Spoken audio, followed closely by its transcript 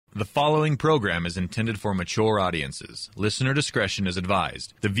The following program is intended for mature audiences. Listener discretion is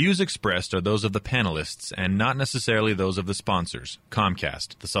advised. The views expressed are those of the panelists and not necessarily those of the sponsors.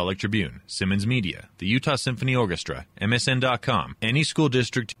 Comcast, the Salt Lake Tribune, Simmons Media, the Utah Symphony Orchestra, MSN.com, any school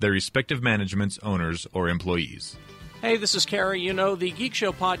district, their respective managements, owners, or employees. Hey, this is Carrie. You know, the Geek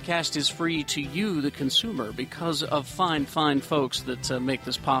Show podcast is free to you, the consumer, because of fine folks that make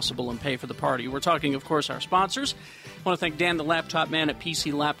this possible and pay for the party. We're talking, of course, our sponsors. I want to thank Dan, the laptop man at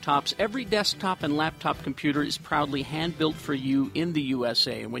PC Laptops. Every desktop and laptop computer is proudly hand-built for you in the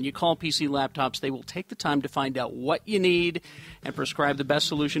USA. And when you call PC Laptops, they will take the time to find out what you need and prescribe the best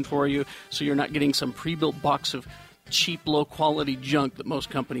solution for you so you're not getting some pre-built box of cheap, low-quality junk that most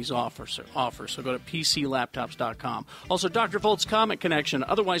companies offer. So go to PCLaptops.com. Also, Dr. Volt's Comic Connection,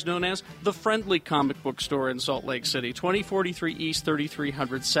 otherwise known as the Friendly Comic Book Store in Salt Lake City, 2043 East,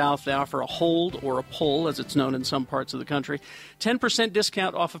 3300 South. They offer a hold or a pull, as it's known in some parts of the country. 10%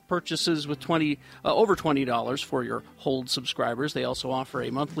 discount off of purchases with over $20 for your hold subscribers. They also offer a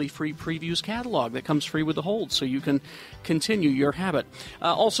monthly free previews catalog that comes free with the hold, so you can continue your habit.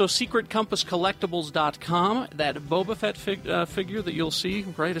 Also, SecretCompassCollectibles.com, that Boba Fett figure that you'll see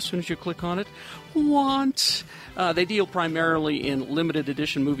right as soon as you click on it. They deal primarily in limited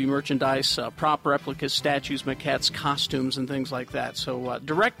edition movie merchandise, prop replicas, statues, maquettes, costumes, and things like that. So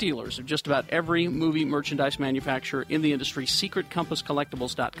direct dealers of just about every movie merchandise manufacturer in the industry,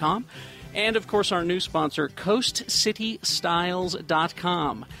 SecretCompassCollectibles.com. And, of course, our new sponsor,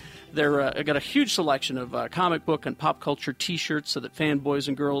 CoastCityStyles.com. They've got a huge selection of comic book and pop culture T-shirts so that fanboys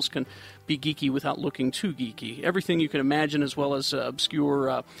and girls can be geeky without looking too geeky. Everything you can imagine, as well as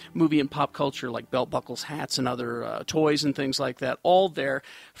obscure movie and pop culture like belt buckles, hats, and other toys and things like that. All there.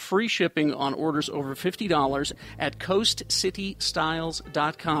 Free shipping on orders over $50 at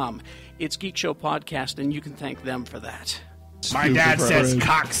CoastCityStyles.com. It's Geek Show Podcast, and you can thank them for that. My dad says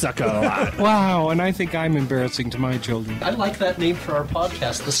cocksucker a lot. Wow, and I think I'm embarrassing to my children. I like that name for our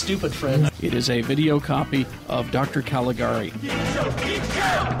podcast, The Stupid Friend. It is a video copy of Dr. Caligari.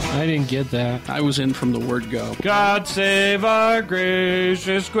 I didn't get that. I was in from the word go. God save our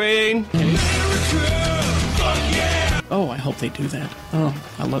gracious queen. Oh, I hope they do that. Oh,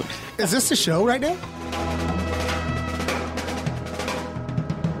 I love it. Is this the show right now?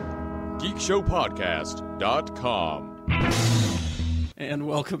 GeekShowPodcast.com. And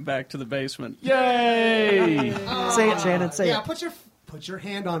welcome back to the basement. Yay! Say it, Shannon, say Yeah, it. put your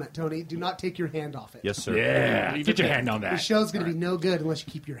hand on it, Tony. Do not take your hand off it. Yes, sir. Yeah, get your hand on The that. show's going to be no good unless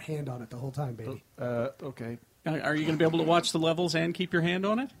you keep your hand on it the whole time, baby. Okay. Are you going to be able to watch the levels and keep your hand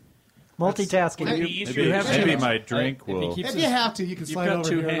on it? Multitasking. Maybe my drink will. If you have to, you can slide got over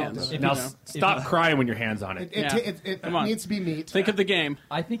two here. hands. Now stop crying when your hand's on it. It Come on. needs to be meat. Think of the game.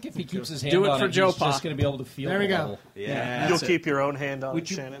 I think if he keeps his hand Do it on for it, Joe he's Pa. just going to be able to feel There we the go. level. Yeah, You'll keep your own hand on it,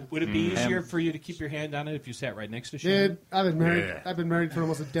 Shannon. Would it be easier for you to keep your hand on it if you sat right next to Shannon? Dude, I've been married. Yeah. I've been married for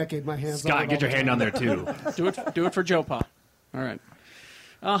almost a decade. My hands. Scott, get your hand on there too. Do it for Joe Pa. All right.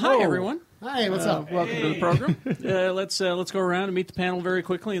 Hi, everyone. Hi, what's up? Welcome to the program. Let's go around and meet the panel very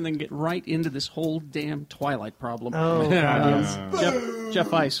quickly, and then get right into this whole damn Twilight problem. Oh,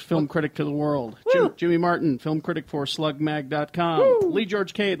 Jeff Ice, film critic to the world. Jimmy Martin, film critic for SlugMag.com. Lee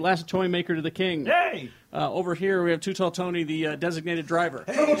George Cade, last toy maker to the king. Hey! Over here, we have Too Tall Tony, the designated driver.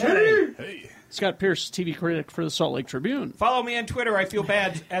 Hey! Scott Pierce, TV critic for the Salt Lake Tribune. Follow me on Twitter. I feel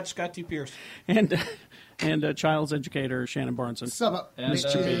bad at Scott T. Pierce. And child's educator Shannon Barneson. Sub up,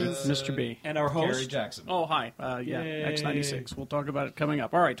 Mr. B. And our Gary host. Jackson. Oh, hi. X96. We'll talk about it coming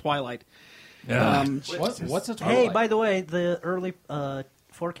up. All right, Twilight. What's a Twilight? hey, by the way, the early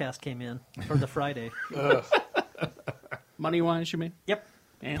forecast came in for the Friday. Money-wise, you mean? Yep.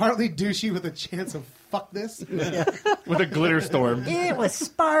 And Partly douchey with a chance of fuck this. With a glitter storm. It was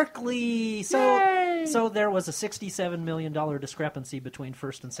sparkly. So there was a $67 million discrepancy between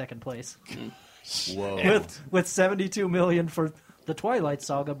first and second place. Whoa. With $72 million for the Twilight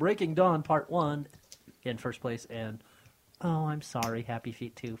Saga, Breaking Dawn Part 1 in first place, and oh, I'm sorry, Happy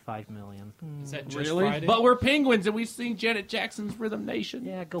Feet 2, $5 million. Is that just Really? Friday? But we're penguins, and we sing Janet Jackson's Rhythm Nation.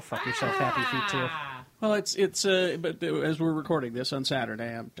 Yeah, go fuck yourself, Happy Feet 2. well, it's but as we're recording this on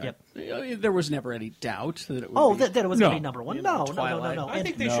Saturday, there was never any doubt that it would Oh, be. that it was going to be number one. No. Twilight. I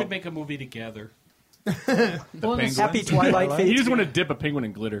think they should make a movie together. Happy Twilight Fate. You just want to dip a penguin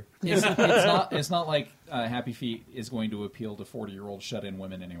in glitter. It's not like Happy Feet is going to appeal to 40-year-old shut-in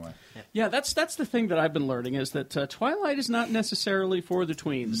women anyway. Yeah, that's the thing that I've been learning is that Twilight is not necessarily for the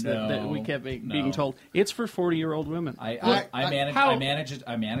tweens that we kept being told. It's for 40-year-old women. I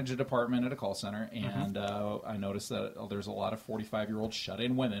manage a department at a call center, and I noticed that there's a lot of 45-year-old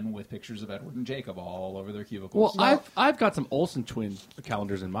shut-in women with pictures of Edward and Jacob all over their cubicles. Well, I've got some Olsen twin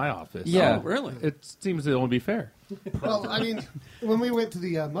calendars in my office. Yeah. Oh, really? It seems it won't be fair. Well, I mean, when we went to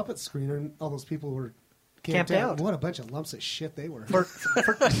the Muppet screener, and all those people were camped out. What a bunch of lumps of shit they were.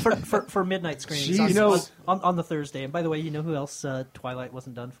 For midnight screenings on the Thursday. And by the way, you know who else Twilight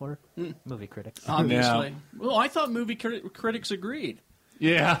wasn't done for? Movie critics. Obviously. Yeah. Well, I thought movie critics agreed.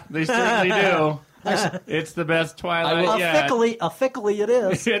 Yeah, they certainly do. It's the best Twilight yet. Fickly it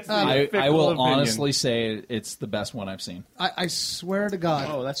is. I will honestly say it's the best one I've seen. I swear to God.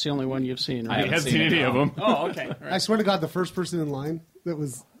 Oh, that's the only one you've seen, I right? haven't seen any of them. Oh, okay. Right. I swear to God, the first person in line that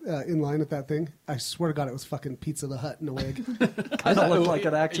was in line at that thing, I swear to God, it was fucking Pizza the Hut in a wig. Kind of looked like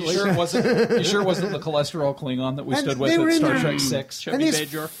it actually. You sure it wasn't the cholesterol Klingon that we stood with at Star Trek 6? And these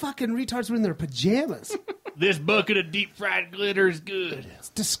fucking retards were in their pajamas. This bucket of deep fried glitter is good. It's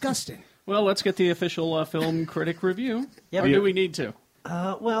disgusting. Well, let's get the official film critic review. Yep. Or do we need to?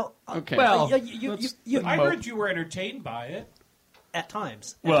 Okay. Well, you I heard you were entertained by it. at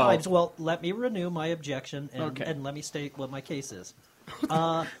times. Well, let me renew my objection and let me state what my case is.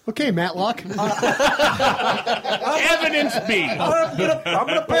 Okay, Matlock. Evidence B. I'm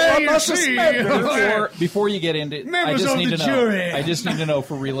gonna put on my suspenders. Before you get into it, I just need to know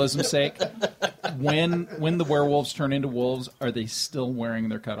for realism's sake, when the werewolves turn into wolves, are they still wearing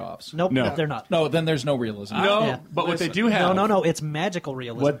their cutoffs? Nope, No. they're not. No, then there's no realism. No, Yeah. but what they do have. No, it's magical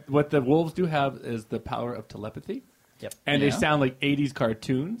realism. What the wolves do have is the power of telepathy. Yep. And they Yeah. sound like 80s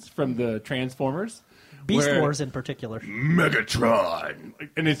cartoons from the Transformers. Beast where- Wars in particular. Megatron.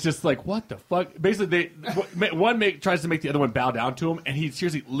 And it's just like, what the fuck? Basically, one tries to make the other one bow down to him, and he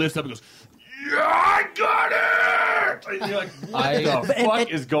seriously lifts up and goes, "Yeah, I got it!" And you're like, what the fuck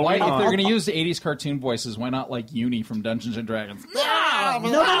is going If on? they're going to use the 80s cartoon voices, why not like Uni from Dungeons and Dragons? No.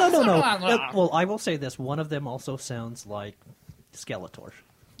 Well, I will say this. One of them also sounds like Skeletor.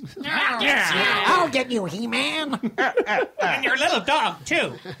 I'll get you, He-Man. And your little dog,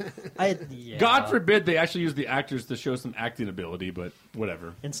 too. God forbid they actually use the actors to show some acting ability, but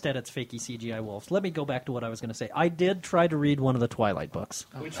whatever. Instead, it's fakey CGI wolves. Let me go back to what I was going to say. I did try to read one of the Twilight books.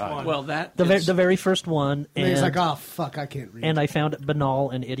 Which one? Well, the very first one. And he's like, oh, fuck, I can't read. And I found it banal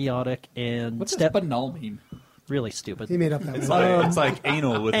and idiotic and What's banal mean? Really stupid. He made up that word. It's like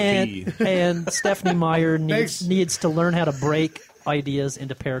anal with a B. And Stephanie Meyer needs to learn how to break ideas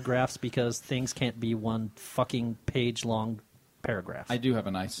into paragraphs because things can't be one fucking page-long paragraph. I do have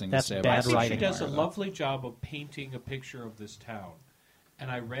a nice thing That's to say bad about She writing. does a lovely job of painting a picture of this town.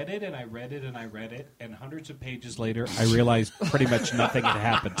 And I read it, and I read it, and I read it, and hundreds of pages later, I realized pretty much nothing had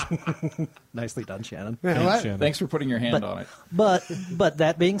happened. Nicely done, Shannon. Thanks, Shannon. Thanks for putting your hand on it. But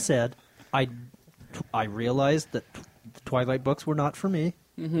that being said, I realized that the Twilight books were not for me.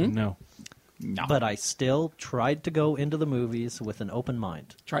 Mm-hmm. No. But I still tried to go into the movies with an open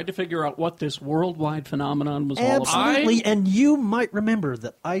mind. Tried to figure out what this worldwide phenomenon was all about. Absolutely, and you might remember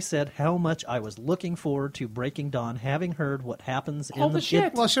that I said how much I was looking forward to Breaking Dawn, having heard what happens in the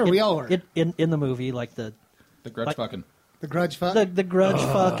shit. Well, sure, we all were. In the movie, like the grudge fucking. The grudge fuck? The grudge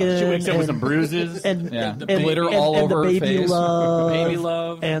fucking. She wakes up with some bruises. And the glitter all over the her baby face. Baby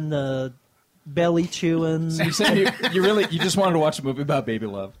love. And the belly chewing. You said you just wanted to watch a movie about baby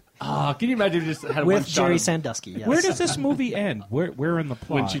love. Can you imagine if you just had with one shot Jerry of- Sandusky, yes. Where does this movie end? Where in the plot?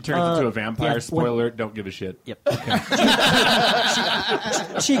 When she turns into a vampire, yeah, spoiler alert, don't give a shit. Yep.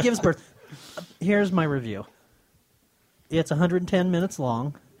 she gives birth. Here's my review. It's 110 minutes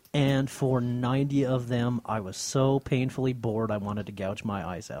long, and for 90 of them, I was so painfully bored I wanted to gouge my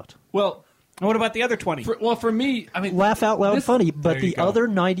eyes out. Well, what about the other 20? For me, I mean... Laugh out loud funny, but There you the go. other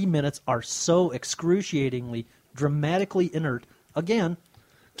 90 minutes are so excruciatingly, dramatically inert. Again...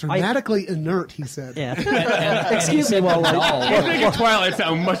 Dramatically inert, he said. Yeah. Excuse me while I think Twilight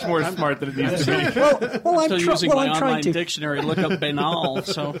sound much more smart than it needs to be. Well, I'm Still using my trying online to. dictionary to look up banal.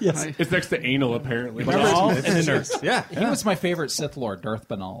 So Yes. It's next to anal, apparently. Banal and inert. Yeah. He was my favorite Sith Lord, Darth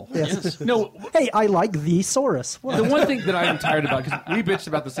Banal. Yes. No, Hey, I like the Saurus. the one thing that I am tired about, because we bitched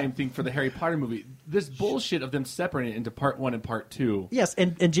about the same thing for the Harry Potter movie, this bullshit of them separating it into part 1 and part 2. Yes,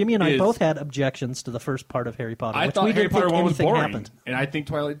 and Jimmy and I Is- both had objections to the first part of Harry Potter, I which thought we Harry didn't Potter think 1 was anything boring. happened. And I think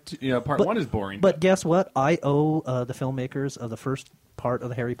Twilight part 1 is boring. But guess what? I owe the filmmakers of the first part of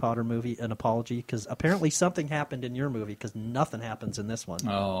the Harry Potter movie an apology because apparently something happened in your movie because nothing happens in this one.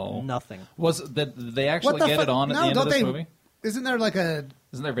 Oh. Nothing. Did they actually What the get fuck? it on at No, the end of don't this they- movie? Isn't there like a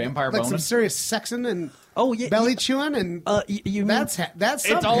Isn't there vampire like bonus? some serious sexing and yeah, belly chewing and that's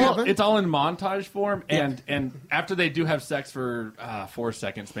it's all in montage form, and after they do have sex for 4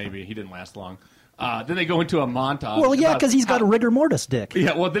 seconds, maybe he didn't last long. Then they go into a montage. Well, yeah, because he's got a rigor mortis dick.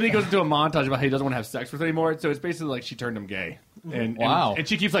 Yeah, well, then he goes into a montage about how he doesn't want to have sex with her anymore. So it's basically like she turned him gay. And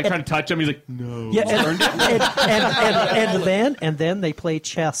she keeps like trying to touch him. He's like, no. Yeah, and then they play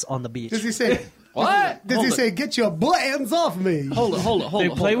chess on the beach. Does he say what? Does he say, "Get your hands off me"? Hold it. They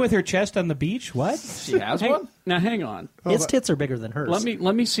play with her chest on the beach. What? She has one. Now hang on. His tits are bigger than hers.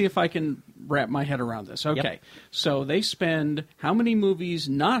 Let me see if I can wrap my head around this. Okay, Yep. So they spend how many movies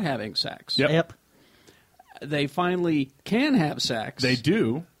not having sex? Yep. They finally can have sex. They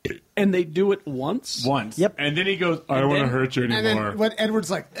do. And they do it once? Yep. And then he goes, I don't want to hurt you And anymore. then when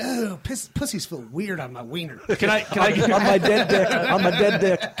Edward's like, "Oh, pussies feel weird on my wiener." Can I on my dead dick. On my dead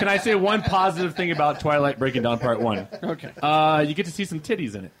dick. Can I say one positive thing about Twilight Breaking Down Part 1? Okay. You get to see some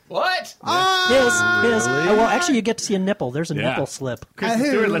titties in it. What? Yes. Well, actually, you get to see a nipple. There's a nipple slip. Kristen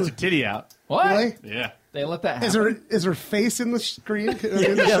Stewart lets her titty out. What? Really? Yeah. They let that happen. Is her face in the screen? In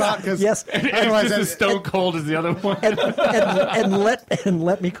the shot? 'Cause Yes. otherwise It's just as stone cold as the other one. and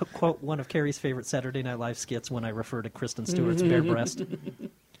let me quote one of Carrie's favorite Saturday Night Live skits when I refer to Kristen Stewart's bare breast.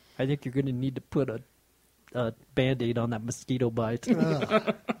 I think you're going to need to put a Band-Aid on that mosquito bite.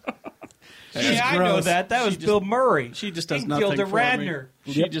 Yeah, I know that. That was Bill Murray. She just does and nothing Gilda for me. Radner.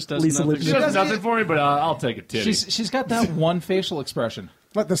 She just does Lisa nothing. She does nothing for me, but I'll take a titty. She's got that one facial expression.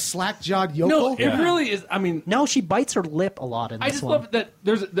 What, the slack-jawed yokel? No, it really is. I mean, no, she bites her lip a lot in this I just one. love that.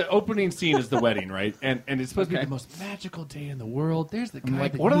 There's the opening scene is the wedding, right? And it's supposed to be the most magical day in the world. There's the guy.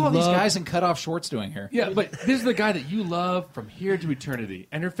 Like, that what are you all these love. guys in cutoff shorts doing here? Yeah, but this is the guy that you love from here to eternity,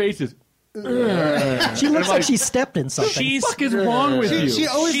 and her face is. She looks like she stepped in something. What the fuck is wrong with you? She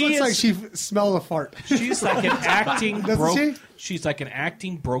always looks like she smelled a fart. She's like an acting Doesn't she? She's like an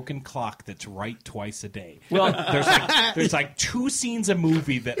acting broken clock that's right twice a day. Well, there's like 2 scenes a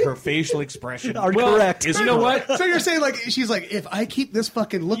movie that her facial expression are correct. Is you know what? So you're saying like she's like, if I keep this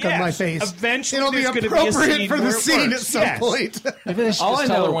fucking look on my face, eventually it'll be there's gonna appropriate be a scene for the where it scene works. at some Yes. point. Maybe they should All just I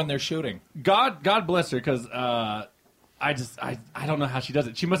tell her know- when they're shooting. God bless her, because I don't know how she does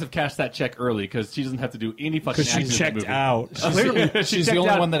it. She must have cashed that check early because she doesn't have to do any fucking. Because she acting in the checked movie. out. Clearly, She's the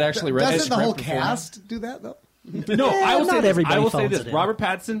only one that actually read Doesn't the whole script beforehand. cast do that though? No, I will not say this. everybody I will say phones this. it in. Robert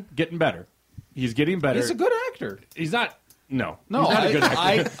Pattinson getting better. He's getting better. He's a good actor. He's not. No, No, he's not a good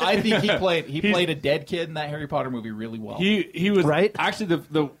actor. I think he played a dead kid in that Harry Potter movie really well. He was Right? Actually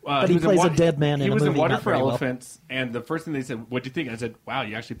But he he was plays in a dead man He in a was movie in Water not for very well. Elephants, and the first thing they said, "What do you think?" I said, "Wow,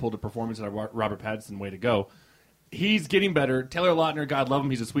 you actually pulled a performance out of Robert Pattinson. Way to go!" He's getting better. Taylor Lautner, God love him,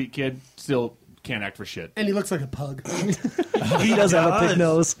 he's a sweet kid. Still can't act for shit. And he looks like a pug. He does have a pig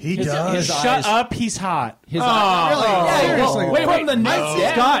nose. He His does. Shut up, he's hot. His Really? Seriously. Wait, From the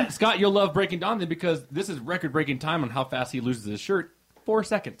neck down. Scott, you'll love Breaking Dawn then because this is record-breaking time on how fast he loses his shirt. 4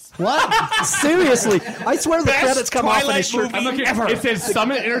 seconds. What? Seriously, I swear the Best credits come off in his shirt. Twilight I'm movie looking, ever. it says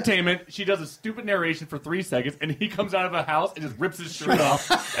Summit Entertainment. She does a stupid narration for 3 seconds, and he comes out of a house and just rips his shirt off.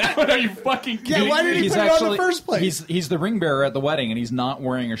 Are you fucking kidding Yeah, why did he me? put it on in the first place? He's the ring bearer at the wedding, and he's not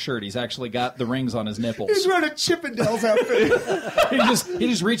wearing a shirt. He's actually got the rings on his nipples. He's wearing a Chippendales outfit. he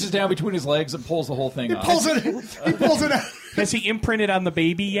just reaches down between his legs and pulls the whole thing off. He pulls it out. Has he imprinted on the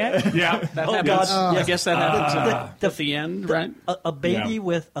baby yet? Yeah. That Oh, happens. God. I guess that happens The- at the end, right? A baby Yeah.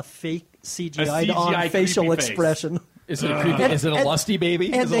 with a fake CGI'd A CGI on facial creepy face. expression. Is it a creepy? Is it a lusty baby?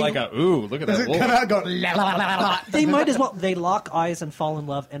 and Is it they- like a ooh? Look at Does that it wolf. come out and go la la la la la? They might as well. They lock eyes and fall in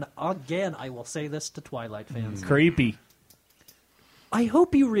love. And again, I will say this to Twilight fans. Creepy. I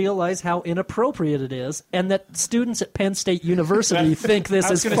hope you realize how inappropriate it is, and that students at Penn State University think this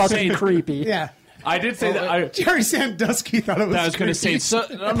I was is gonna fucking say- creepy. Yeah. I did say that. Jerry Sandusky thought it was I was going to say,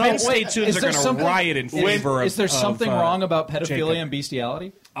 creepy. Penn State students are going to something- riot in favor of. Is there something of, wrong about pedophilia Jacob. and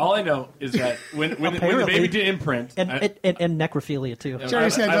bestiality? All I know is that when the Apparently. baby did imprint, And necrophilia, too. Jerry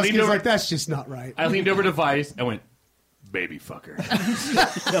Sandusky's over- like, that's just not right. I leaned over to Vice and went, "Baby fucker,"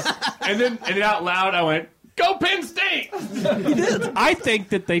 and then out loud I went, "Go Penn State!" I think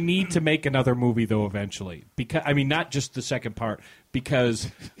that they need to make another movie though eventually, because I mean not just the second part, because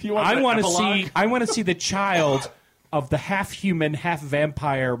You want I the want to epilogue? see the child of the half human, half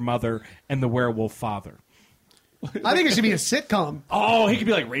vampire mother and the werewolf father. I think it should be a sitcom. Oh, he could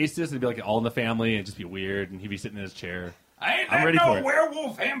be like racist and be like All in the Family and just be weird, and he'd be sitting in his chair. Ain't I'm that ready no for it.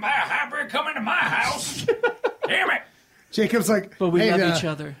 werewolf vampire hybrid coming to my house? Damn it! Jacob's like, But we hey, love each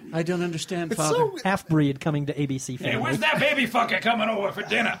other. I don't understand, Father. so- Half-breed coming to ABC Family. Hey, where's that baby fucker coming over for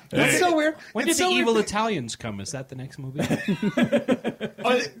dinner? It's so weird. When It's did so the weird. evil Italians come? Is that the next movie? Do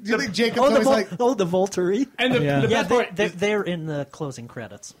you think Jacob's Oh, always like, the Volturi. And the Yeah, best part they're in the closing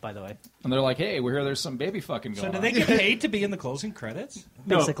credits, by the way. And they're like, hey, we hear there's some baby fucking going So do on. they get paid to be in the closing credits?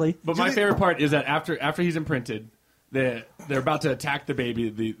 No, Basically. but my favorite part is that after he's imprinted, they're about to attack the baby,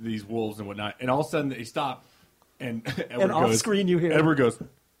 these wolves and whatnot, and all of a sudden they stop, and Edward off goes, screen you hear- Edward goes,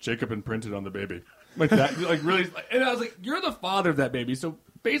 Jacob imprinted on the baby, like that, like really, and I was like, you're the father of that baby, so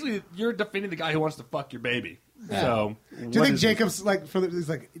basically you're defending the guy who wants to fuck your baby. Yeah. So, do you think Jacob's like, he's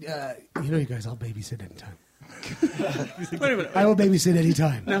like, you know, you guys, I'll babysit anytime. Wait a minute. I will babysit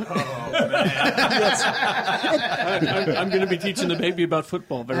anytime. I'm going to be teaching the baby about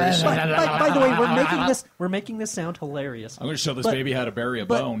football very soon. By the way, we're making this sound hilarious. I'm going to show this But- baby how to bury a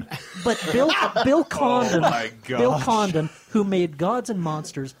bone. But Bill Condon, my gosh. Bill Condon, who made Gods and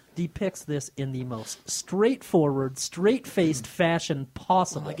Monsters, depicts this in the most straightforward, straight-faced fashion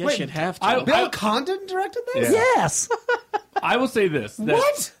possible. I guess you'd have to. Bill Condon directed this? Yes, I will say this: that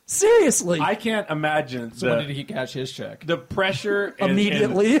What? seriously. I can't imagine So when did he cash his check? the pressure and,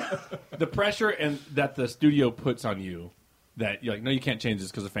 Immediately. the pressure and that the studio puts on you. That you're like, no, you can't change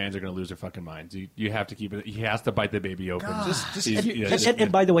this because the fans are going to lose their fucking minds. You have to keep it. He has to bite the baby open.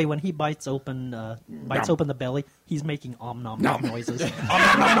 And by the way, when he bites open the belly, he's making om nom nom noises.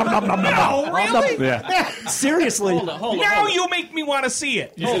 Oh, really? Yeah. Seriously, Now you make me want to see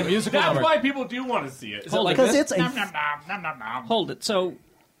it. That's why people do want to see it. because it's a Hold it. So,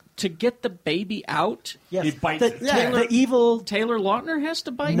 to get the baby out, yes, He bites the, it. the evil Taylor Lautner has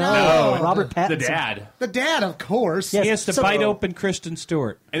to bite no, it? Robert Pattinson. The dad. The dad, of course. Yes. He has to So- bite open Kristen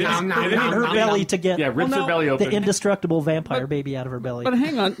Stewart. And then, her belly to get rips her belly open. the indestructible vampire baby out of her belly. But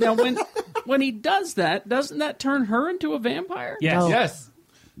hang on. Now, when he does that, doesn't that turn her into a vampire? Yes. No. Yes.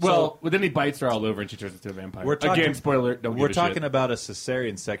 Well, then he bites her all over and she turns into a vampire. We're talking- Again, spoiler. Don't We're give a shit. talking about a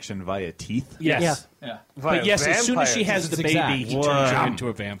cesarean section via teeth. Yes. Yeah. But yes, as soon as she has the That's baby, exact. he turns her into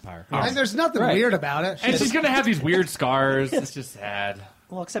a vampire. And there's nothing weird about it. And she's going to have these weird scars. It's just sad.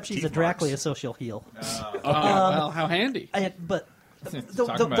 Well, except she's a Dracula, so she'll heal. Well, how handy. But the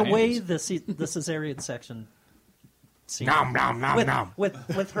Talking about way handies. the cesarean section scene, Nom, nom, nom, nom.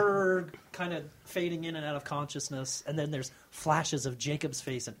 with her kind of fading in and out of consciousness, and then there's flashes of Jacob's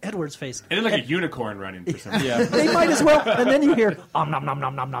face and Edward's face. And then like a unicorn running for some reason. Yeah. They might as well, and then you hear nom nom nom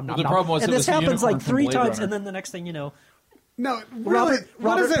nom nom nom nom. The problem was and it this was the happens unicorn like from 3 Blade times, Runner. and then the next thing you know, No, really,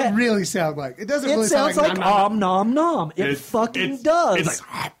 what does Robert it really sound like? It doesn't it really sounds sound like nom, nom, om nom nom. It fucking does. It's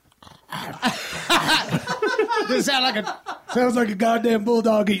like, Does it sounds like a goddamn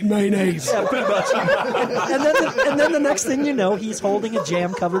bulldog eating mayonnaise. and then the next thing you know, he's holding a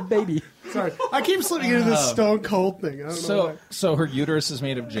jam-covered baby. Sorry, I keep slipping into this stone cold thing. I don't know why. So her uterus is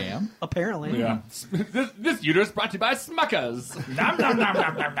made of jam? Apparently, this uterus brought to you by Smuckers. Nom, nom, nom,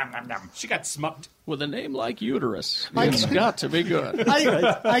 nom, nom, nom, nom, nom. She got smucked. With a name like Uterus, it's got to be good.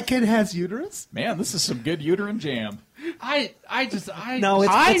 Icon has uterus. Man, this is some good uterine jam. no,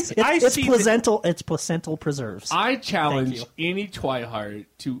 it's see placental. It's placental preserves. I challenge Thank any Twihard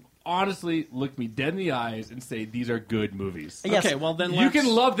to honestly look me dead in the eyes and say these are good movies. Yes. Okay, well then You can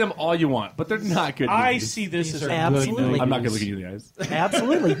love them all you want, but they're not good I movies. see this as a Absolutely. good movie. I'm not going to look at you in the eyes.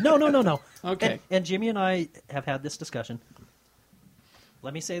 Absolutely. No. Okay. And Jimmy and I have had this discussion.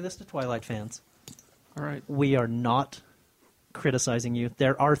 Let me say this to Twilight fans. All right. We are not criticizing you.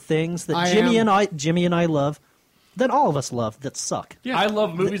 There are things that I Jimmy am. and I love, that all of us love, that suck. Yeah. I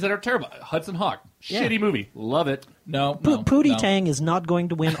love movies that are terrible. Hudson Hawk. Yeah. Shitty movie. Love it. No, Pootie no. Tang is not going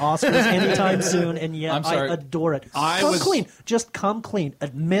to win Oscars anytime soon, and yet I'm sorry. I adore it. I Come was- clean. Just come clean.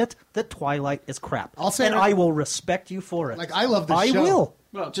 Admit that Twilight is crap. I'll say and that- I will respect you for it. Like, I love this I show. will.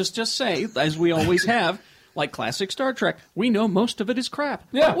 Well, just say, as we always have, like classic Star Trek, we know most of it is crap.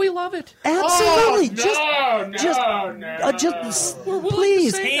 Yeah. But we love it. Absolutely. no,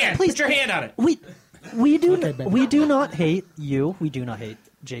 please, Hand. please Put your hand on it. We do not hate you. We do not hate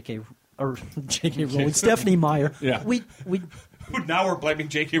J.K. or J.K. Rowling, Stephanie Meyer. Yeah. We Now we're blaming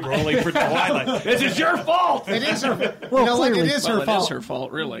J.K. Rowling for Twilight. This is your fault. It is her. Well, you know, like clearly. it is Well, her it fault. is her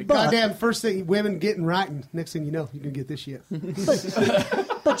fault, really. Goddamn, first thing women getting right, and next thing you know, you can get this shit.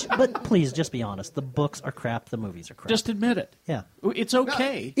 but please just be honest. The books are crap. The movies are crap. Just admit it. yeah. It's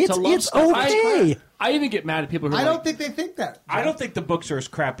okay. It's to love stuff. okay. I even get mad at people who are I don't like, think they think that. I don't think the books are as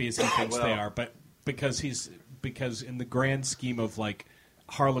crappy as he thinks they are, but because in the grand scheme of like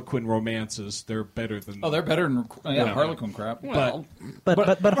Harlequin romances. They're better than. Oh, they're better than Harlequin crap. Well, But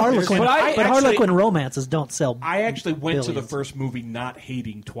Harlequin romances don't sell. I actually went to the billions. first movie not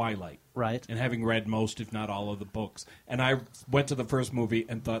hating Twilight. Right. And having read most, if not all, of the books. And I went to the first movie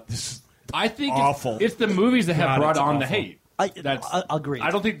and thought, this is I think awful. It's the movies that have God, brought it's on the awful. hate. I agree.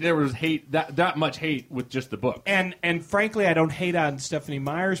 I don't think there was hate that much hate with just the book. And frankly, I don't hate on Stephanie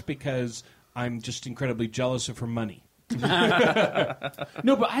Myers because I'm just incredibly jealous of her money.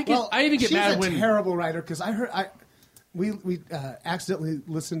 No, but I even get mad she's when a terrible writer because we accidentally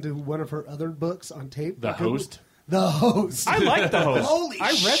listened to one of her other books on tape. The Host. The Host. I like The Host. Holy I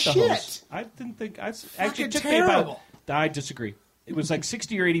read shit. The Host. I didn't think actually it took me terrible. I disagree. It was like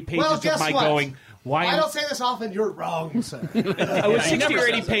 60 or 80 pages Well, of guess my what? going. Why? I don't say this often. You're wrong, sir. It was 60 or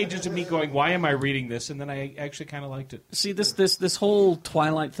 80 pages of me going, why am I reading this? And then I actually kind of liked it. see, this whole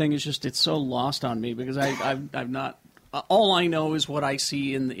Twilight thing is just, it's so lost on me because I've not. All I know is what I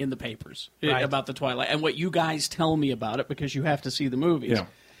see in the papers Right. about the Twilight and what you guys tell me about it because you have to see the movies.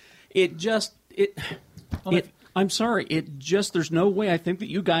 Yeah. I'm sorry. There's no way I think that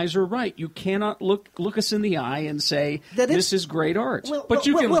you guys are right. You cannot look us in the eye and say That is- this is great art. But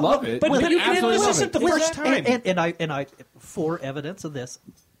you can love it. But You you can absolutely this love isn't it. the first time. And I for evidence of this,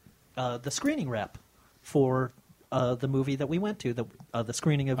 the screening rep for the movie that we went to, the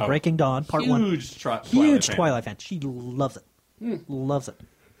screening of Breaking Dawn Part 1. Huge Huge fan. Twilight fan. She loves it. Loves it.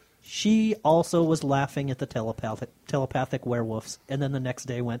 She also was laughing at the telepathic werewolves, and then the next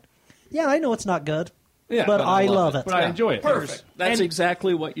day went, "Yeah, I know it's not good, but I love it. But I enjoy it. Perfect. That's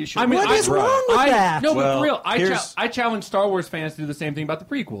exactly what you should. I mean, What is wrong with that? No, Well, but for real, here's- I challenge Star Wars fans to do the same thing about the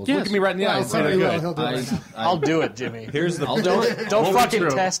prequels. Yes. Look at me right in the eye Well, and say they're somebody will. good. He'll do it right now. I'll do it, Jimmy. Here's the Don't Won't be fucking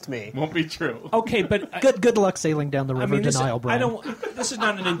true. test me. Won't be true. Okay, but Good luck sailing down the river denial, Brian. This is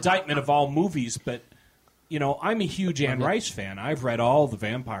not an indictment of all movies, but I'm a huge Anne Rice fan. I've read all the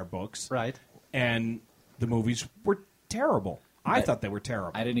vampire books, Right. and the movies were terrible. I thought they were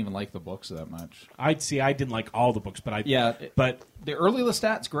terrible. I didn't even like the books that much. I didn't like all the books, but but the early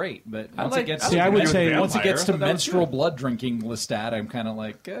Lestat's great, but once like- it gets see, I would say once it gets to but that was menstrual blood drinking Lestat, I'm kind of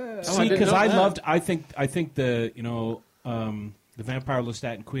like, see, because I loved. I think the the Vampire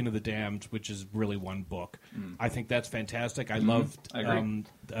Lestat and Queen of the Damned, which is really one book. I think that's fantastic. I loved I agree.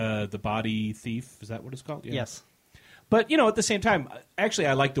 the Body Thief. Is that what it's called? Yeah. Yes. But at the same time, actually,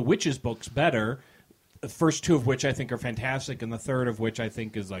 I like the Witches books better. The first two of which I think are fantastic, and the third of which I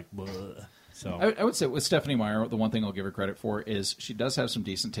think is like, bleh. So I would say with Stephanie Meyer, the one thing I'll give her credit for is she does have some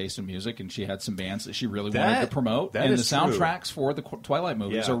decent taste in music, and she had some bands that she really wanted to promote. that And the is true. soundtracks for the Twilight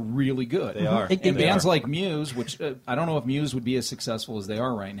movies Yeah. are really good. They are. And They bands are. like Muse, which I don't know if Muse would be as successful as they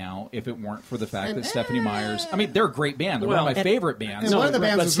are right now if it weren't for the fact that Stephanie Myers. I mean, they're a great band. They're one of my favorite bands. and one of the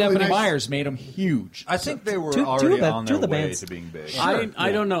bands but was really Stephanie nice. Myers made them huge. I think they were two already of the- on two their of the way bands- to being big.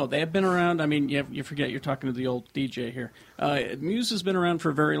 I don't know. They have been around. I mean, you forget you're talking to the old DJ here. Muse has been around for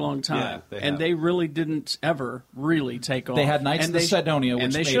a very long time, Yeah, they and have. they really didn't ever really take off. They had Knights of the Sidonia, and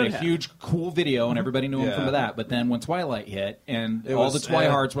which they made should a have. huge, cool video, and everybody knew them Yeah. from that. But then when Twilight hit, and It all was, the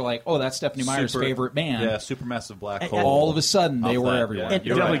Twihards were like, "Oh, that's Stephanie Meyer's favorite band," Yeah, Supermassive Black And- Hole. all of a sudden they Off were that, everywhere. yeah. And-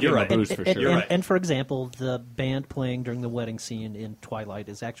 You're Definitely right. give You're them a right. boost for and, sure. and- and for example, the band playing during the wedding scene in Twilight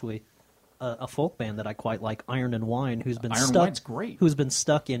is actually a folk band that I quite like, Iron and Wine, who's been Iron and stuck. Wine's great. Who's been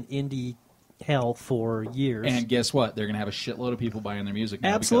stuck in indie hell for years. And guess what? They're going to have a shitload of people buying their music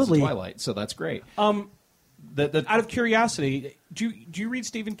now Absolutely. because of Twilight. So that's great. out of curiosity, do you read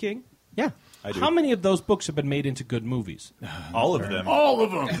Stephen King? yeah, I do. How many of those books have been made into good movies? All of them. All of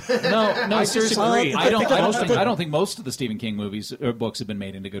them. No, seriously. disagree. I don't think most of the Stephen King movies or books have been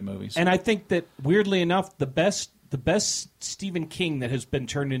made into good movies. And I think that weirdly enough, the best Stephen King that has been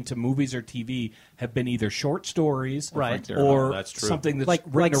turned into movies or TV have been either short stories, Right. or That's true. something that's like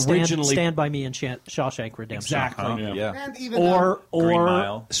written Stand, originally, By Me and Shawshank Redemption. exactly, Yeah. And even or Green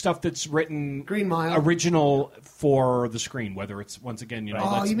Mile. stuff that's written Green Mile. original for the screen, whether it's once again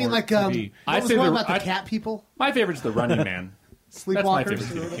oh, that's you mean more like TV. what I'd was say the one the- about the I'd- cat people? My favorite's The Running Man. That's my favorite Sleepwalkers.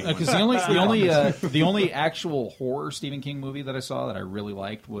 Stephen King one. Because the only actual horror Stephen King movie that I saw that I really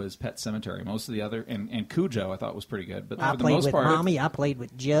liked was Pet Sematary. Most of the other and Cujo I thought was pretty good, but I for the played most with part, Mommy. I played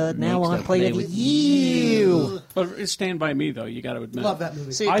with Judd. Now Next I'm I playing play with with you. But Stand By Me, though, you got to admit. Love that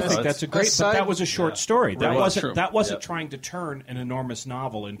movie. See, I think that's a great, but aside- that was a short story. That Right. wasn't True. that wasn't trying to turn an enormous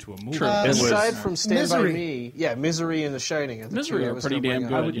novel into a movie. aside from Stand Misery. By Me, Misery and The Shining. Are the Misery two I are was pretty gonna damn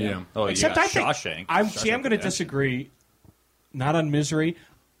bring up. good. Yeah. Oh, Except you I got think Shawshank. I'm Shawshank going to Redemption. disagree. Not on Misery.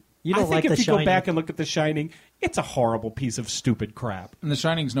 You I don't think like if The you Shining. go back and look at The Shining, it's a horrible piece of stupid crap. and The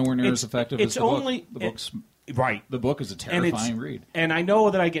Shining's nowhere near It's- as effective it's as the only- book. The book's Right. The book is a terrifying read. And I know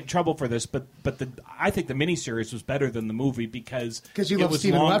that I get in trouble for this, but I think the miniseries was better than the movie because you it love was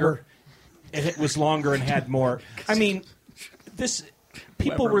Steven longer. Weber. It was longer and had more. I mean, this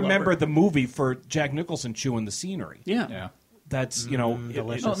people remember the movie for Jack Nicholson chewing the scenery. Yeah. That's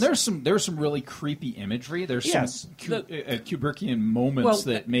delicious. No, there's some really creepy imagery. There's some Kubrickian moments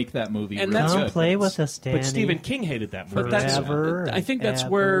that make that movie. And really Don't good. play with us, Danny. But Stephen King hated that movie. But that's Forever I think that's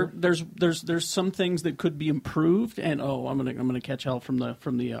and where ever. there's some things that could be improved. And I'm gonna catch hell from the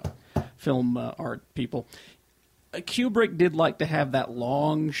film art people. Kubrick did like to have that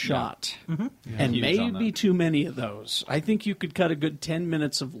long shot, and He was on maybe that. too many of those. I think you could cut a good 10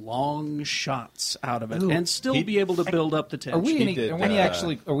 minutes of long shots out of it and still be able to build up the tension.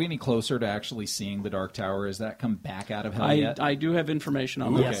 Are we any closer to actually seeing the Dark Tower? Has that come back out of hell yet? I do have information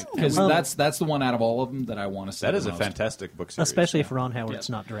on that. Okay, because that's the one out of all of them that I want to see. That is the a most. Fantastic book series. Especially if Ron Howard's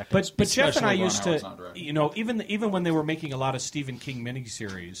not directing. But Jeff and I Especially used Ron Howard's to, not directing. even when they were making a lot of Stephen King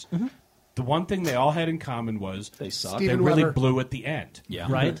miniseries, the one thing they all had in common was They sucked. They Steven really Weber. blew at the end. Yeah.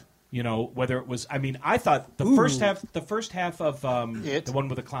 Right? You know, whether it was, I mean, I thought the first half of It. the one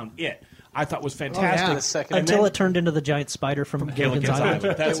with the clown, I thought was yeah. fantastic. The second- Until it turned into the giant spider from Gilligan's Island.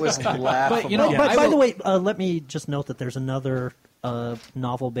 That's, It was laughable. But, you know, But by the way, let me just note that there's another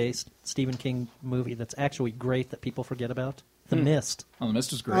novel-based Stephen King movie that's actually great that people forget about. The Mist. Oh, The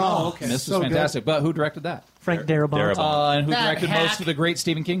Mist is great. Oh, okay. Mist so is fantastic. But who directed that? Frank Darabont. And who That directed hack. most of the great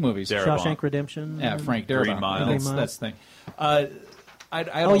Stephen King movies? Shawshank Redemption. Yeah, Frank Green Darabont. Mile. That's the thing. I'd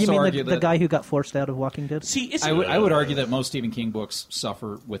Oh, also you mean argue the that guy who got forced out of Walking Dead? See, I would argue that most Stephen King books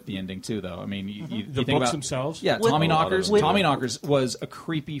suffer with the ending too, though. I mean, you the think books about, themselves? Yeah, With- Tommy Knockers. with- Tommy Knockers was a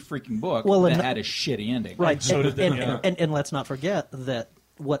creepy freaking book Well, that and- had a shitty ending. Right. So did and, the- yeah. and let's not forget that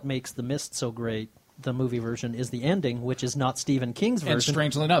what makes The Mist so great, the movie version, is the ending, which is not Stephen King's version. And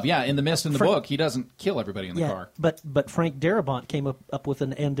strangely enough, in The Mist in the book, he doesn't kill everybody in the car. But Frank Darabont came up with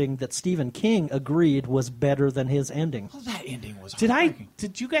an ending that Stephen King agreed was better than his ending. Well, that ending was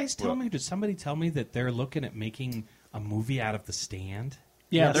Did you guys tell me? Did somebody tell me that they're looking at making a movie out of The Stand?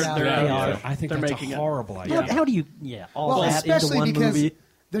 Yeah, Yes, they're they are. I think They're that's making a it. horrible idea. How do you all Well, that into especially one because movie?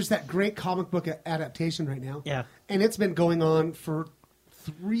 there's that great comic book adaptation right now. Yeah. And it's been going on for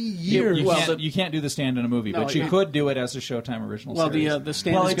 3 years. You can't do The Stand in a movie, No, but you could do it as a Showtime original Well, series. the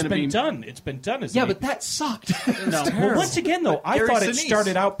stand Well, is it's going to been be done. It's been done. As but that sucked. no. Well, once again, though, I Gary thought it Sinise.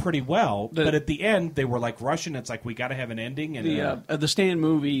 started out pretty well, but at the end they were like rushing. It's like we got to have an ending. And The stand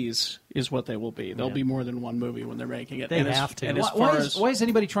movies is what they will be. There'll be more than one movie when they're making it. They and have to. And as Why far is, as why is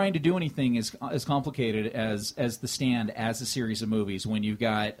anybody trying to do anything as complicated as The Stand as a series of movies when you've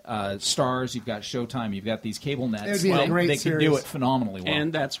got Stars, you've got Showtime, you've got these cable nets? It would be a great they can do series. it phenomenally well.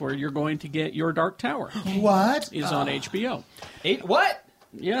 and that's where you're going to get your Dark Tower. What? Is on HBO. What?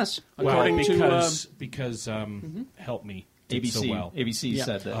 Yes, well, according because Help Me did ABC so well. ABC Yeah.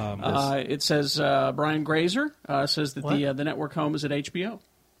 said that. to it says Brian Grazer says that the network home is at HBO.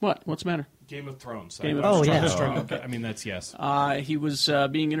 What's the matter? Game of Thrones. Game of Thrones. Struggle, yeah. struggle. I mean, that's yes. He was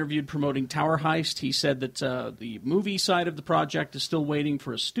being interviewed promoting Tower Heist. He said that the movie side of the project is still waiting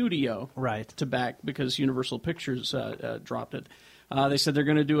for a studio to back because Universal Pictures dropped it. They said they're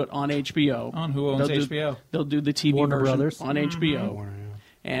going to do it on HBO. On who owns HBO? They'll do the TV Warner version Brothers. on HBO.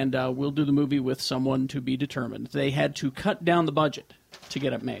 And we'll do the movie with someone to be determined. They had to cut down the budget to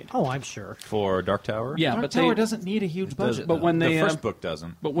get it made. Oh, I'm sure. For Dark Tower? Yeah, Dark but Tower they, doesn't need a huge budget. but when they the first book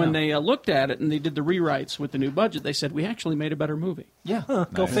doesn't. But when they looked at it and they did the rewrites with the new budget, they said we actually made a better movie. Yeah,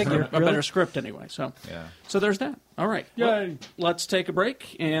 Go figure. A better script anyway. So there's that. All right. Yay. Let's take a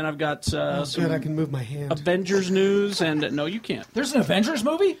break. And I've got some Good, I can move my hand. Avengers news. And no, you can't. There's an Avengers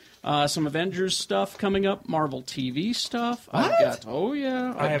movie? Some Avengers stuff coming up. Marvel TV stuff. What? I've got. Oh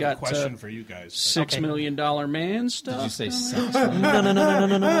yeah. I I've have got a question for you guys. $6 million Man stuff. Did you say coming sex? up.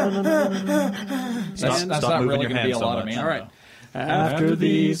 That's Stop not moving really your going to be hand a so lot of much. man. All right. though. After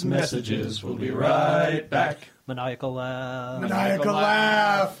these messages, we'll be right back. Maniacal laugh. Maniacal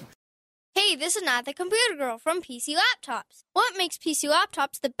laugh. Hey, this is Nat, the computer girl from PC Laptops. What makes PC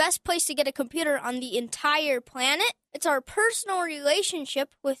Laptops the best place to get a computer on the entire planet? It's our personal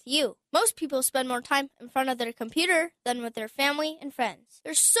relationship with you. Most people spend more time in front of their computer than with their family and friends.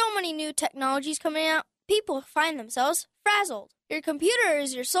 There's so many new technologies coming out, people find themselves frazzled. Your computer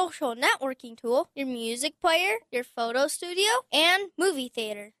is your social networking tool, your music player, your photo studio, and movie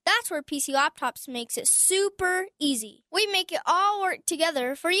theater. That's That's where PC Laptops makes it super easy. We make it all work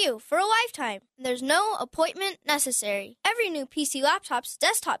together for you for a lifetime. There's no appointment necessary. Every new PC Laptop's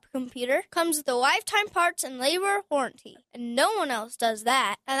desktop computer comes with a lifetime parts and labor warranty. And no one else does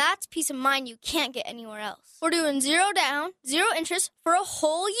that. And that's peace of mind you can't get anywhere else. We're doing 0 down, 0 interest for a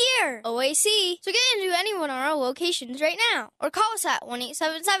whole year. OAC. So get into any one of our locations right now. Or call us at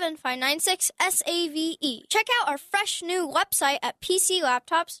 1-877-596-SAVE. Check out our fresh new website at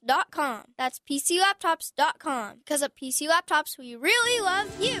PCLaptops.com. That's PCLaptops.com. Because at PC Laptops, we really love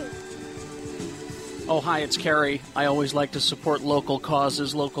you. Oh, hi, it's Kerry. I always like to support local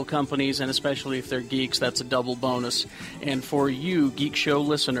causes, local companies, and especially if they're geeks, that's a double bonus. And for you, Geek Show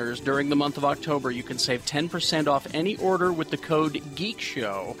listeners, during the month of October, you can save 10% off any order with the code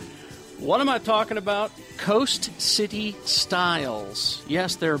GEEKSHOW. What am I talking about? Coast City Styles.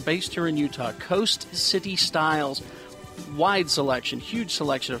 Yes, they're based here in Utah. Coast City Styles. Wide selection, huge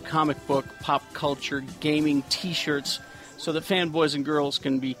selection of comic book, pop culture, gaming T-shirts, so that fanboys and girls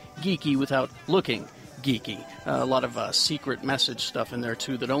can be geeky without looking geeky. A lot of secret message stuff in there,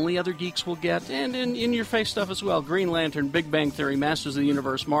 too, that only other geeks will get, and in-your-face stuff as well. Green Lantern, Big Bang Theory, Masters of the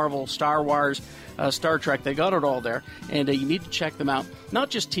Universe, Marvel, Star Wars, Star Trek. They got it all there, and you need to check them out. Not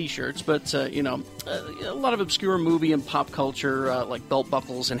just T-shirts, but, a lot of obscure movie and pop culture, like belt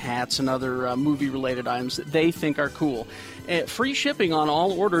buckles and hats and other movie-related items that they think are cool. Free shipping on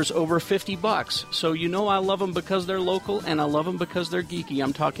all orders over $50. So you know I love them because they're local, and I love them because they're geeky.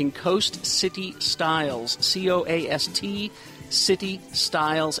 I'm talking Coast City Styles, COAST City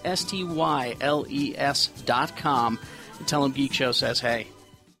Styles, STYLES.com. Tell them Geek Show says hey.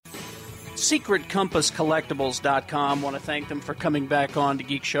 SecretCompassCollectibles.com. Want to thank them for coming back on to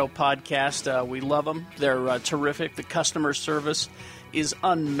Geek Show Podcast. We love them. They're terrific. The customer service is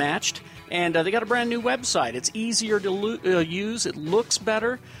unmatched. And they got a brand new website. It's easier to use. It looks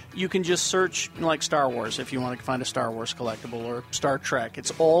better. You can just search like Star Wars if you want to find a Star Wars collectible or Star Trek.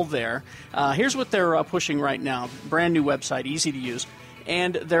 It's all there. Here's what they're pushing right now. Brand new website, easy to use.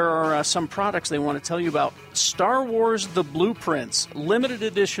 And there are some products they want to tell you about. Star Wars The Blueprints, limited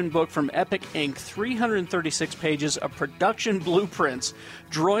edition book from Epic Inc., 336 pages of production blueprints,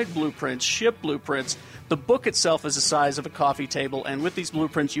 droid blueprints, ship blueprints. The book itself is the size of a coffee table, and with these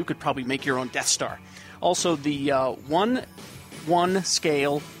blueprints, you could probably make your own Death Star. Also, the 1/1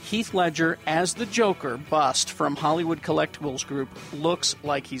 scale Heath Ledger as the Joker bust from Hollywood Collectibles Group looks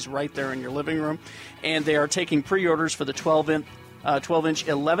like he's right there in your living room. And they are taking pre-orders for the 12-inch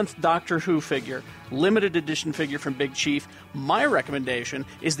 11th Doctor Who figure, limited edition figure from Big Chief. My recommendation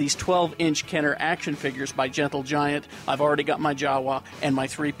is these 12-inch Kenner action figures by Gentle Giant. I've already got my Jawa, and my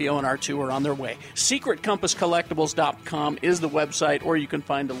 3PO and R2 are on their way. SecretCompassCollectibles.com is the website, or you can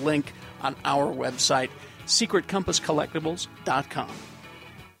find a link on our website, SecretCompassCollectibles.com.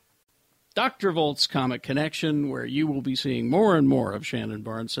 Dr. Volt's Comic Connection, where you will be seeing more and more of Shannon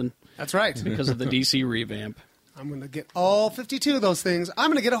Barneson. That's right. Because of the DC revamp. I'm going to get all 52 of those things. I'm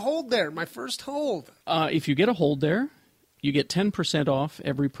going to get a hold there, my first hold. If you get a hold there, you get 10% off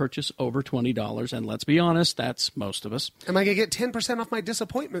every purchase over $20. And let's be honest, that's most of us. Am I going to get 10% off my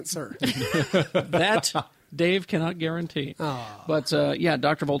disappointment, sir? That Dave cannot guarantee. Oh. But,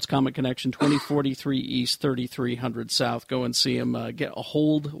 Dr. Volt's Comic Connection, 2043 East, 3300 South. Go and see him. Get a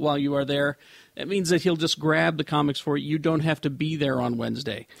hold while you are there. That means that he'll just grab the comics for you. You don't have to be there on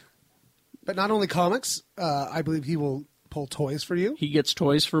Wednesday. But not only comics, I believe he will pull toys for you. He gets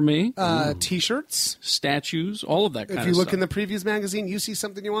toys for me. T-shirts. Statues, all of that kind of stuff. If you look in the previews magazine, you see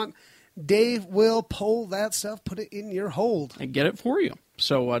something you want, Dave will pull that stuff, put it in your hold. And get it for you.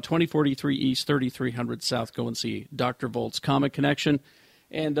 So 2043 East, 3300 South. Go and see Dr. Volt's Comic Connection.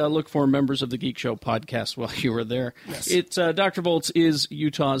 And look for members of the Geek Show podcast while you are there. Yes. Dr. Volt's is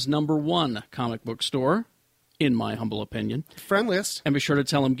Utah's #1 comic book store, in my humble opinion. Friendliest. And be sure to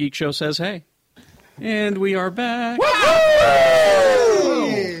tell him Geek Show says hey. And we are back.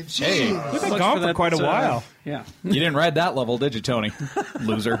 Hey, we've been gone for quite a while. Yeah. You didn't ride that level, did you, Tony?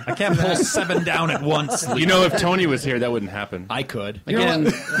 Loser. I can't pull 7 down at once. You know, if Tony was here, that wouldn't happen. I could.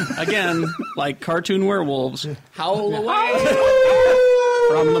 Again, like cartoon werewolves, howl away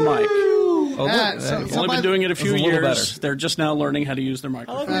from the mic. They've only been doing it a few years. They're just now learning how to use their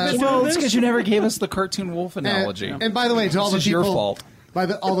microphone. It's because you never gave us the cartoon wolf analogy. And by the way, to all the people, your fault.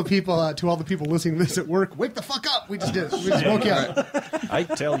 To all the people listening to this at work, wake the fuck up! We just did. We just woke you up. I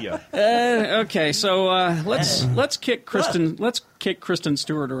tell you. Okay, so let's kick Kristen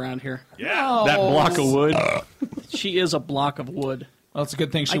Stewart around here. Yeah, that block of wood. She is a block of wood. Well, it's a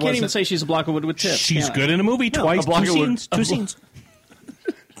good thing I can't even say she's a block of wood with tips. She's good in a movie twice. Two scenes.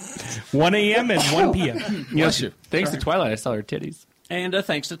 1 a.m. and 1 p.m. Yes, thanks to Twilight, I saw her titties. And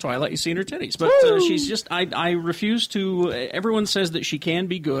thanks to Twilight, you've seen her titties. But she's just, I refuse to, everyone says that she can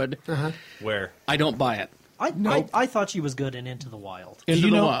be good. Where? I don't buy it. I thought she was good in Into the Wild. Do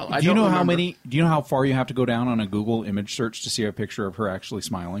you know how far you have to go down on a Google image search to see a picture of her actually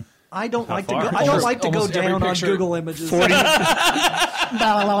smiling? I don't like to go down on Google Images. 40.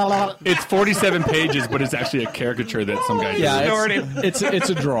 It's 47 pages, but it's actually a caricature that some guy did. Yeah, it's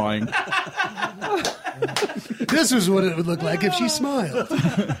a drawing. This is what it would look like if she smiled.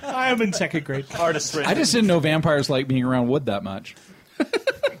 I'm in second grade. Artist written. I just didn't know vampires like being around wood that much.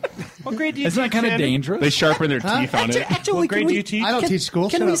 What grade do you Isn't that kind of dangerous? They sharpen their teeth on it. Actually, What grade do you teach? I don't teach school.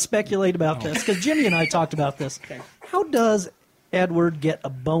 Can we speculate about this? Because Jimmy and I talked about this. How does Edward get a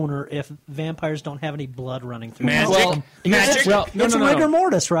boner if vampires don't have any blood running through Magic. them? Magic. It's rigor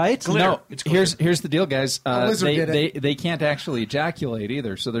mortis, right? No, here's the deal, guys. lizard did it. They can't actually ejaculate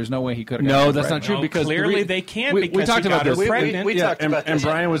either, so there's no way he could have. No, that's not true No, because clearly they can we because talked he about got her this. pregnant. We talked about and this.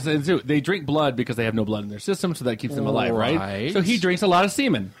 Brian was saying too. They drink blood because they have no blood in their system, so that keeps them alive, right? So he drinks a lot of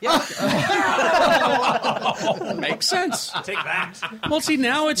semen. Makes sense. Take that. Well, see,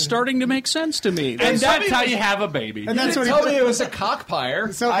 now it's starting to make sense to me. And that's how you have a baby. And that's what Tell me it was a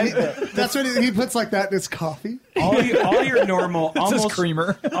cockpire. So that's what he puts like that in his coffee. All your normal, It's almost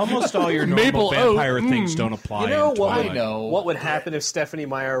creamer. Almost all your normal Maple vampire oat. things don't apply. You know in what? Twilight. I know. What would happen if Stephanie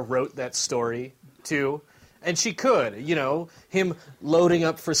Meyer wrote that story too? And she could, him loading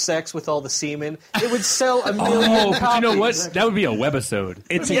up for sex with all the semen. It would sell a million copies. But you know what? That would be a webisode.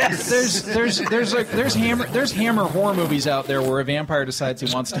 There's Hammer horror movies out there where a vampire decides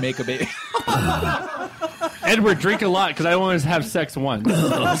he wants to make a baby. Edward, drink a lot because I want to have sex once.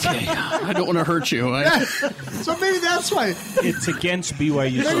 Okay, I don't want to hurt you. So maybe that's why. It's against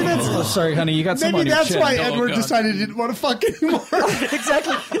BYU. Maybe that's, Oh, sorry, honey, you got some maybe on your that's chin. why Edward decided he didn't want to fuck anymore.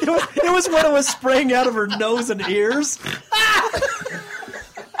 Exactly. It was when it was spraying out of her nose and ears.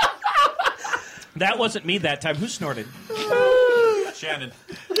 That wasn't me that time. Who snorted? Shannon.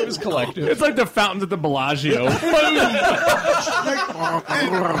 It was collective. It's like the fountains at the Bellagio.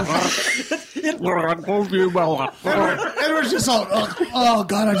 Edward's just all, oh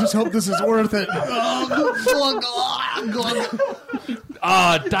God, I just hope this is worth it.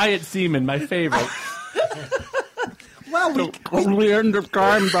 Diet semen, my favorite. Well, Till the end of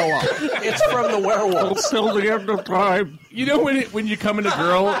time, Bella. It's from the werewolves. Till the end of time. You know when you come in a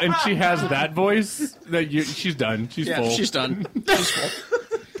girl and she has that voice, she's done. She's full. She's done. She's full.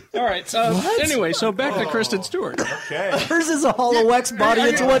 All right. Anyway, so back to Kristen Stewart. hers is a hollow wax body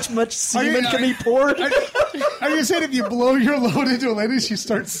into which much semen can be poured. Are you saying if you blow your load into a lady, she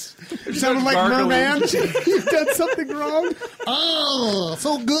starts sounding like Merman? You've done something wrong? Oh,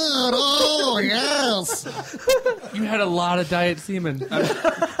 so good. Oh, yes. You had a lot of diet semen. I'm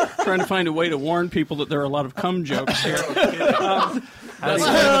trying to find a way to warn people that there are a lot of cum jokes here. The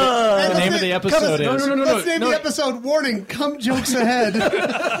name of the episode is. Let's name the episode Warning, Cum Jokes Ahead.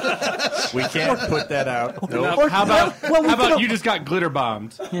 We can't put that out. No. How about you just got glitter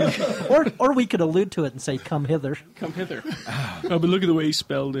bombed? Yeah. Or we could allude to it and say, "Come hither." Come hither. Oh, but look at the way he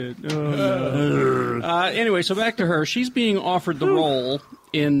spelled it. Oh, no. Anyway, so back to her. She's being offered the role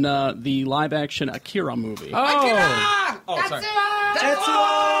in the live-action Akira movie. Oh, sorry.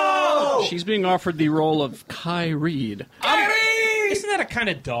 She's being offered the role of Kai Reed. Isn't that a kind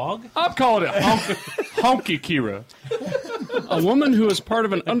of dog? I'm calling it Honky Kira. A woman who is part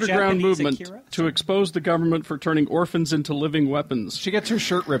of an underground Japanese movement Akira? to expose the government for turning orphans into living weapons. She gets her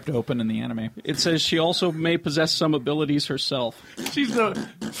shirt ripped open in the anime. It says she also may possess some abilities herself.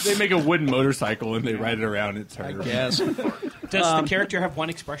 They make a wooden motorcycle and they ride it around. It's her. I guess. Does the character have one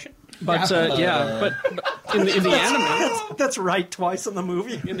expression? But but in the anime, That's right, twice in the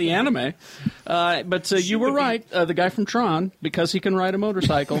movie. in the anime, but you were right. The guy from Tron, because he can ride a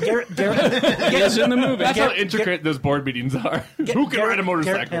motorcycle, he is in the movie. That's how intricate those board meetings are. Who can ride a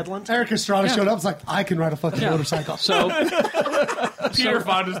motorcycle? Eric Estrada showed up. Was like, I can ride a fucking motorcycle. So Peter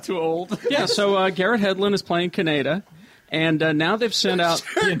Fonda's too old. yeah, so Garrett Hedlund is playing Kaneda. And now they've sent out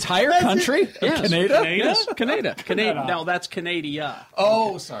The entire country? yes, Canada? Yes, Kaneda. No, that's Canada.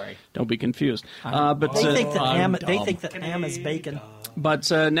 Oh, sorry. Don't be confused. But They think that ham is bacon. But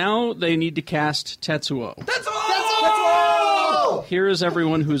now they need to cast Tetsuo. Here is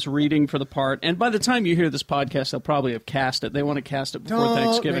everyone who's reading for the part. And by the time you hear this podcast, they'll probably have cast it. They want to cast it before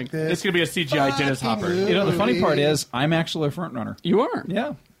Thanksgiving. It's going to be a CGI Dennis Hopper. You know, the funny part is, I'm actually a front runner. You are.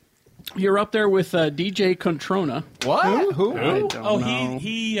 Yeah. You're up there with DJ Controna. What? Who? I don't know.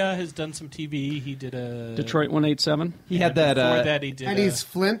 He has done some TV. He did a Detroit 187. He had that. Before that, he did. And he's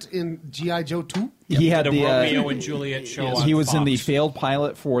Flint in G.I. Joe 2. He had the the Romeo and Juliet show. He on was in the Fox. failed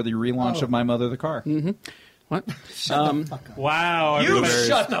pilot for the relaunch of My Mother the Car. Mm-hmm. What? Wow. You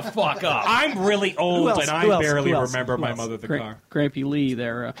shut the fuck up. I'm really old, and I barely remember my mother the car. Grampy Lee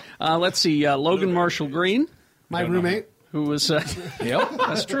there. Let's see. Logan Marshall Green. My roommate. Who was... Yep,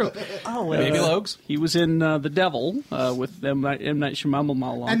 that's true. Oh, Baby Logs. He was in The Devil with M. Night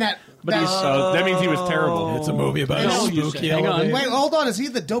Shyamalan. And that means he was terrible. It's a movie about spooky Hang on. Wait, hold on. Is he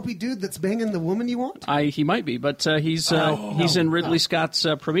the dopey dude that's banging the woman you want? He might be, but he's in Ridley Scott's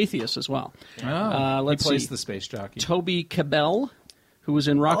Prometheus as well. Let's he plays see. the space jockey. Toby Cabell, who was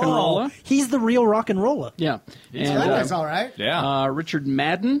in Rock and Rolla. He's the real rock and roller. Yeah. And, that guy's all right. Yeah. Richard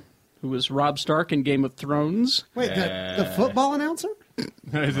Madden, who was Robb Stark in Game of Thrones. Wait, the football announcer?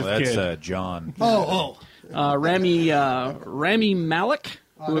 That's John. Rami Malek,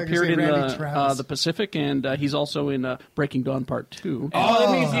 who appeared in the Pacific, and he's also in Breaking Dawn Part 2. Oh,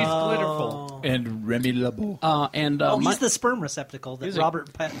 that means he's glitterful. And Remy LeBeau. He's the sperm receptacle that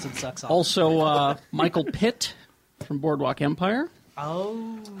Robert Pattinson sucks on. Also, Michael Pitt from Boardwalk Empire.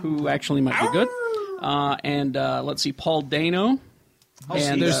 Who actually might be good. And let's see, Paul Dano.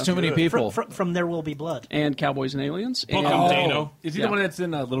 And there's too many people. From There Will Be Blood. And Cowboys and Aliens. And, Dano. Is he the one that's in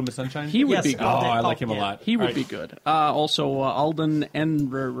Little Miss Sunshine? He would be good. I like him a lot. He would be good. Also, Alden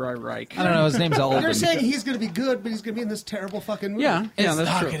Ehrenreich. I don't know. His name's Alden. You're saying he's going to be good, but he's going to be in this terrible fucking movie. Yeah, It's that's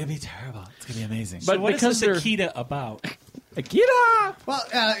not true. going to be terrible. It's going to be amazing. But So what because is this Akita about? Akita! Well,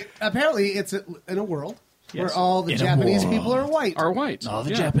 apparently it's in a world where all the Japanese people are white. All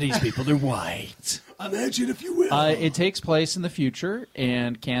the Japanese people are white. Imagine if you will. It takes place in the future,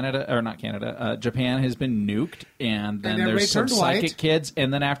 and Japan has been nuked, and then everybody there's some turned white. psychic kids,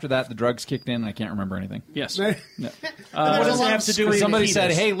 and then after that, the drugs kicked in, and I can't remember anything. Yes. What does it have to do with Somebody Akitas?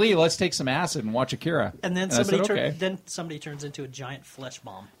 said, "Hey, Lee, let's take some acid and watch Akira." And then I said, okay. somebody turns into a giant flesh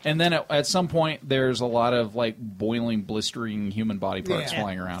bomb. And then at some point, there's a lot of like boiling, blistering human body parts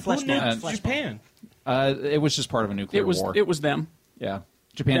flying around. Flesh bomb. Japan. It was just part of a nuclear war. It was them. Yeah.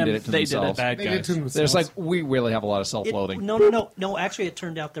 Japan did it to they did it. themselves. Bad guys. There's like, we really have a lot of self-loathing. No. Actually, it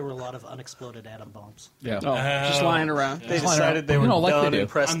turned out there were a lot of unexploded atom bombs. Yeah. Just lying around. They decided they were done and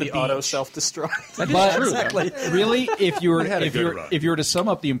pressed the auto self-destruct. That is But true. Exactly. really, if you were had a if good you run. if you were to sum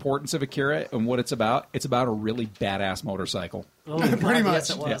up the importance of Akira and what it's about a really badass motorcycle. Pretty much. Yes,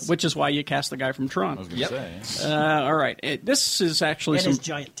 it was. Which is why you cast the guy from Tron. I was going to say. All right. This is actually And his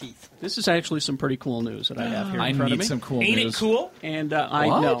giant teeth. This is actually some pretty cool news that I have here I in front of need me. some cool Ain't news. it cool? And I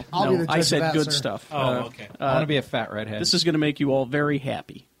I'll be the judge I of said that, good sir. stuff. Oh, okay. I want to be a fat redhead. This is going to make you all very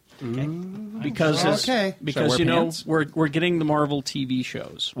happy. Because Okay. because Should I wear you know pants? we're getting the Marvel TV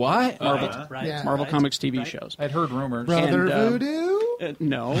shows. what? Marvel Right. Yeah. Marvel Comics TV shows. I'd heard rumors. Brother And, Voodoo?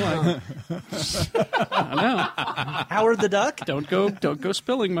 No, I know. Howard the Duck? Don't go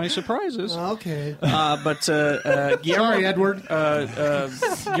spilling my surprises. Okay. But Sorry, Edward.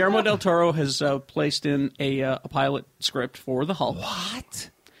 Guillermo del Toro has placed in a pilot script for the Hulk. What?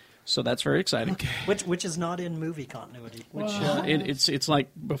 So that's very exciting. Which is not in movie continuity. It's like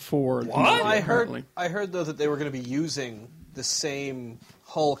before. I apparently. heard though that they were going to be using the same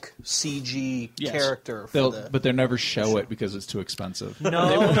Hulk CG Yes. character for But they'll never show it because it's too expensive.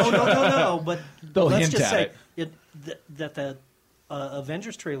 No. But They'll let's hint just at say it. that the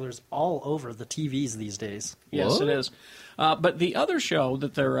Avengers trailers all over the TVs these days. Yes, it is. But the other show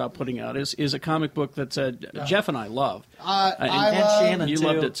that they're putting out is a comic book that Jeff and I love. I and love- Shannon, you too.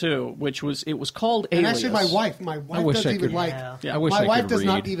 loved it too, which was called And Alias. actually, my wife wish doesn't I even could- like. Yeah. I wish my I wife could does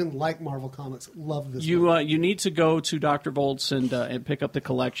not read. even like Marvel comics. Love this. You one. you need to go to Dr. Volt's and pick up the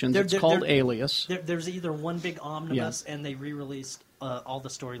collections. It's called Alias. There's either one big omnibus, and they re-released all the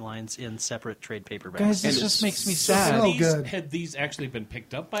storylines in separate trade paperbacks. Guys, this And just it's makes me so sad. good. Had these actually been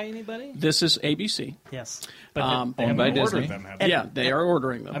picked up by anybody? This is ABC. Yes. But they owned by haven't ordered Disney. them, have they? Yeah, they are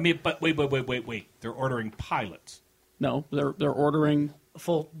ordering them. I mean, but wait. They're ordering pilots. No, they're ordering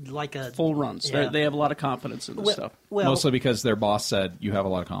full runs. Yeah. They have a lot of confidence in this stuff. Well, Mostly because their boss said you have a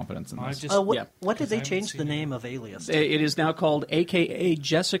lot of confidence in this. what did they change the name of Alias to? It is now called AKA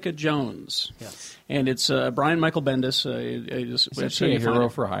Jessica Jones. Yes. And it's Brian Michael Bendis. Is she a hero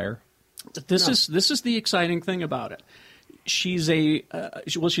for hire? This is the exciting thing about it. She's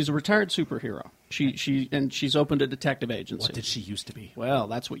she's a retired superhero. She's open to detective agency. What did she used to be? Well,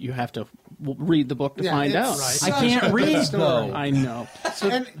 that's what you have to read the book to Yeah, find it's out. such I can't a good read, story. though. I know.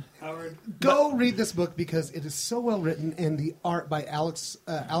 And go read this book because it is so well written, and the art by Alec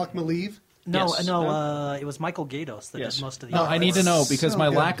Maleev. It was Michael Gaydos that did most of the No, art. I need to know because so my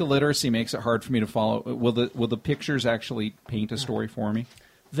good. lack of literacy makes it hard for me to follow. Will the pictures actually paint a story for me?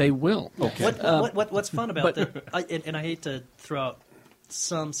 They will. Okay. What's fun about that, and I hate to throw out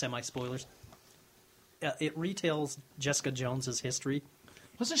some semi-spoilers, it retells Jessica Jones's history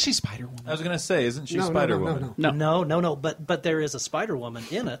Wasn't she Spider-Woman? I was going to say, isn't she Spider-Woman? No. But there is a Spider-Woman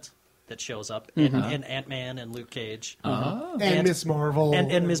in it that shows up in Ant-Man and Luke Cage. And Ms. Marvel.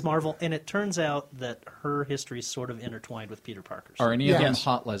 And Ms. Marvel. And it turns out that her history is sort of intertwined with Peter Parker's. Are any of them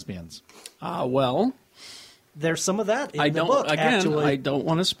hot lesbians? Well, there's some of that in the book, actually. I don't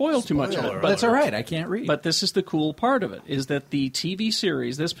want to spoil too much of it. But that's all right. I can't read. But this is the cool part of it, is that the TV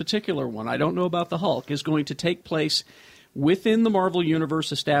series, this particular one, I don't know about the Hulk, is going to take place within the Marvel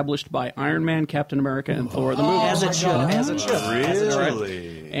Universe established by Iron Man, Captain America, and Thor the movie. As it should. As it should.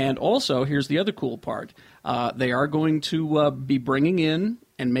 Really? And also, here's the other cool part. They are going to be bringing in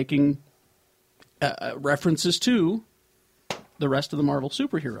and making references to the rest of the Marvel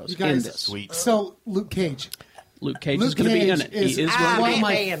superheroes in this. Sweet. So, Luke Cage. Luke Cage is going to be in it. He is one of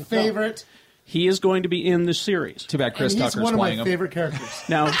my favorite. He is going to be in this series. Too bad Chris Tucker's one of playing my him. favorite characters.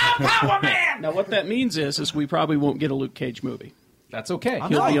 Now, what that means is we probably won't get a Luke Cage movie. That's okay.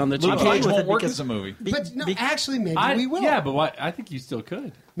 He'll be on the Luke TV. Cage won't work as a movie. But no, actually, maybe we will. Yeah, but what? I think you still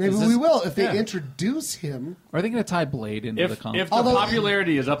could. Maybe we will if they introduce him. Are they going to tie Blade into the comic? If the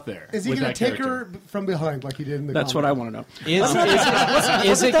popularity is up there, is he going to take her from behind like he did in the? That's comic? what I want to know.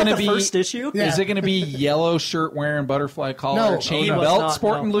 Is it going to be first issue? Is it going to be yellow shirt wearing, butterfly collar, chain belt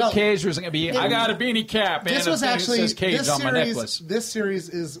sporting Luke Cage, or is it going to be I got a beanie cap and this was actually says Cage on my necklace? This series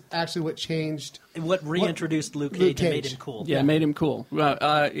is actually what changed. What reintroduced Luke Cage and made him cool. Yeah, made him cool.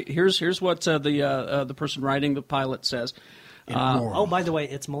 Here's what the person writing the pilot says. Oh, by the way,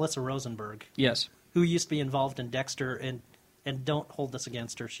 it's Melissa Rosenberg. Yes. Who used to be involved in Dexter, and don't hold this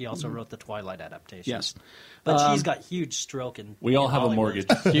against her. She also wrote the Twilight adaptations. Yes. But she's got huge stroke in We all have Hollywood.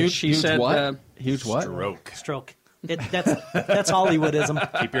 a mortgage. She said, what? Huge what? Stroke. That's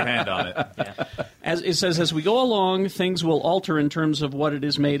Hollywoodism. Keep your hand on it. Yeah. As it says, as we go along, things will alter in terms of what it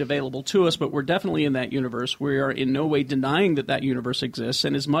is made available to us, but we're definitely in that universe. We are in no way denying that universe exists,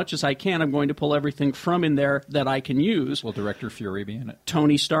 and as much as I can, I'm going to pull everything from in there that I can use. Will Director Fury be in it?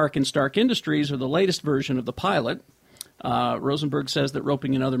 Tony Stark and Stark Industries are the latest version of the pilot. Rosenberg says that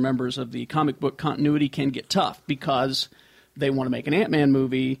roping in other members of the comic book continuity can get tough because they want to make an Ant-Man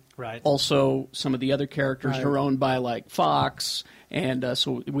movie. Right. Also, some of the other characters are owned by like Fox, and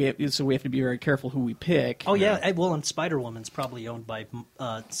so we have to be very careful who we pick. Oh yeah, well, and Spider-Woman's probably owned by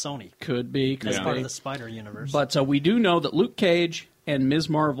Sony. Could be. As part of the Spider Universe. But we do know that Luke Cage and Ms.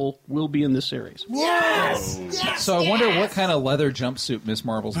 Marvel will be in this series. Yes. So I wonder what kind of leather jumpsuit Ms.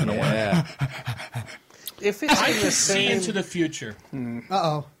 Marvel's going to wear. If it's I in the can see same, into the future,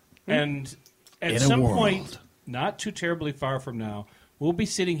 Uh-oh. and at In a some world. point, not too terribly far from now, we'll be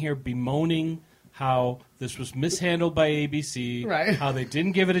sitting here bemoaning how this was mishandled by ABC, Right. how they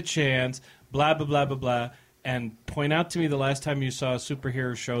didn't give it a chance, blah, blah, blah, blah, blah, and point out to me the last time you saw a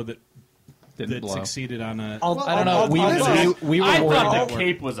superhero show that blow. succeeded on a... I don't know. We were I worried thought that the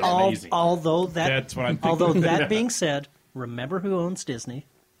cape was amazing. Although that, That's what I'm thinking. although that being said, remember who owns Disney?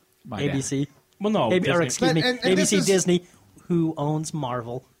 My ABC. Well, no, Or Disney. excuse me, And this ABC is- Disney, who owns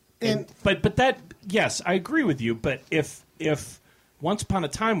Marvel. And But that, yes, I agree with you. But if Once Upon a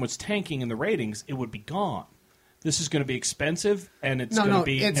Time was tanking in the ratings, it would be gone. This is going to be expensive, and it's going to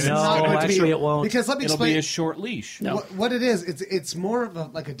be. it's and not going to be. actually it won't. Because let me It'll explain. be a short leash. What it is, it's more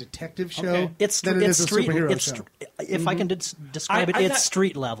of like a detective show Okay. It's than it is a street. superhero It's show. if I can describe it, I it's thought-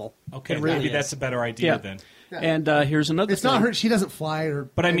 street level. Okay, It really maybe is. that's a better idea then. And here's another It's thing. not her. She doesn't fly or.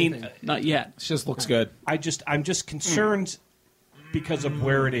 But I mean, anything. Not yet. It just looks good. I'm just concerned because of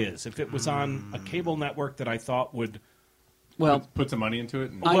where it is. If it was on a cable network that I thought would, Well, Put some money into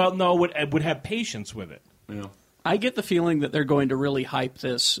it. would have patience with it. I get the feeling that they're going to really hype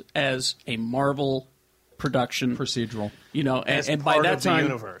this as a Marvel production. Procedural. You know, As and by part that of the time,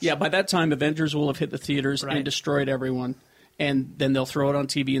 universe. by that time, Avengers will have hit the theaters Right. and destroyed everyone. And then they'll throw it on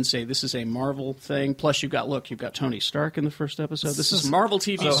TV and say, this is a Marvel thing. Plus, you've got Tony Stark in the first episode. This is a Marvel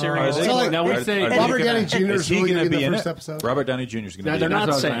TV series. So, like, now we're saying Robert Downey Jr. Is is he really going to going to be be in the first it? episode. Robert Downey Jr. is going to No, be they're in it. not what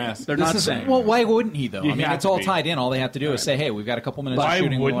I was saying. gonna ask. They're This not is- saying. Well, why wouldn't he, though? I mean, have it's all to be. tied in. All they have to do is say, hey, we've got a couple minutes Why of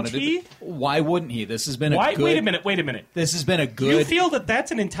shooting we want wouldn't to do. he? Why wouldn't he? This has been Why? a good... Wait a minute. This has been a You good... feel that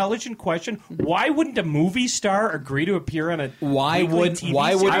that's an intelligent question? Why wouldn't a movie star agree to appear on a Why weekly wouldn't TV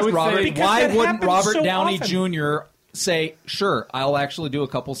why series? wouldn't Robert Because why that wouldn't happens Robert so Downey often. Jr. say, sure, I'll actually do a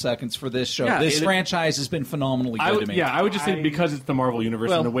couple seconds for this show. Yeah, This it- franchise has been phenomenally good to me. I would just say because it's the Marvel universe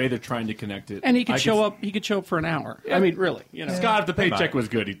Well, and the way they're trying to connect it. And he could I show up. He could show up for an hour. I mean, really. You know, Scott, if the paycheck was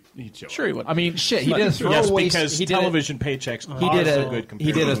good, he'd show up. sure he would. I mean, shit, he But- did a Yes, throwaway... because he did television paychecks He are did so a good compared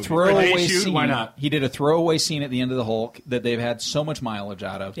he did to a movies. throwaway They shoot, scene. why not? He did a throwaway scene at the end of the Hulk that they've had so much mileage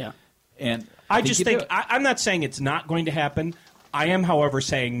out of. Yeah. And I just he think did it. I'm not saying it's not going to happen. I am, however,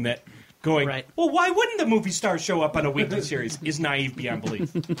 saying that going, Right. well, why wouldn't the movie star show up on a weekly series? Is naive beyond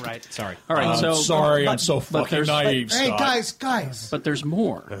belief. Right. Sorry. All right. So sorry, I'm but- so but fucking there's- naive. Hey, Scott. guys. But there's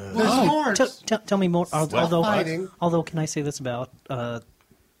more. There's more. Tell me more. fighting. Although, can I say this about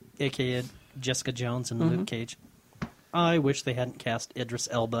AKA Jessica Jones and Mm-hmm. Luke Cage? I wish they hadn't cast Idris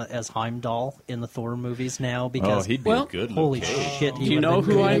Elba as Heimdall in the Thor movies now because he'd be a good Luke holy Cage. shit, he Do you would know have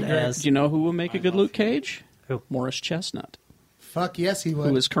been who good as Do you know who will make a good Luke Cage? Who? Morris Chestnut, Fuck yes, he would.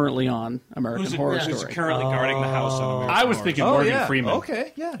 who is currently on American Horror Who's Story. currently guarding the house on American I was Horror thinking Oh, Morgan yeah. Freeman.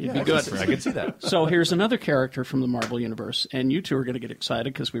 Okay, yeah. He'd yeah, be I good. can see- I can see that. So here's another character from the Marvel Universe, and you two are going to get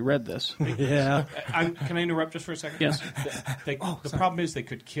excited because we read this. yeah. Can I interrupt just for a second? Yes. The problem is they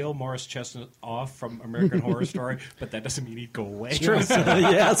could kill Morris Chestnut off from American Horror Story, but that doesn't mean he'd go away.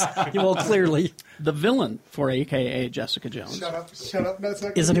 yes. Well, clearly The villain for AKA Jessica Jones. Shut up. No, it's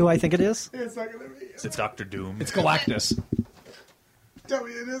not isn't who I think it is. It's not gonna be. It's Doctor Doom. It's Galactus. Tell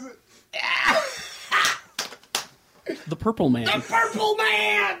me it isn't. The Purple Man. Purple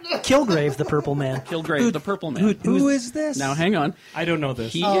Man. Kilgrave, the Purple Man. Kilgrave, the Purple Man. Who is this? Now, hang on. I don't know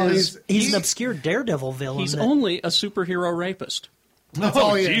this. He Oh, is. He's an obscure Daredevil villain. He's that- only a superhero rapist. That's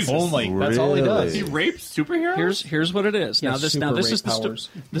all he is. Jesus. Only. That's all he does. He rapes superheroes? Here's what it is. Now Yes, this super is rape powers.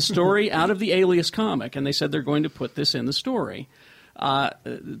 the story out of the Alias comic, and they said they're going to put this in the story.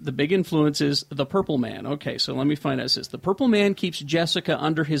 The big influence is the Purple Man. Okay, so let me find out. It says the Purple Man keeps Jessica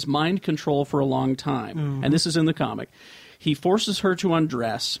under his mind control for a long time, and this is in the comic. He forces her to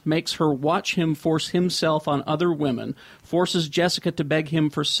undress, makes her watch him force himself on other women, forces Jessica to beg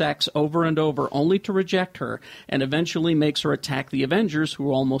him for sex over and over, only to reject her, and eventually makes her attack the Avengers,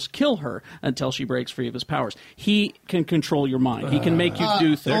 who almost kill her until she breaks free of his powers. He can control your mind. He can make you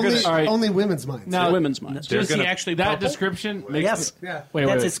do things. Only women's minds. Now, women's minds. Is he actually That purple? description makes Yes. me... Yeah. Wait,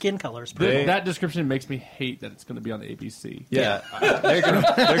 That's his skin colors. That description makes me hate that it's going to be on ABC. Yeah, they're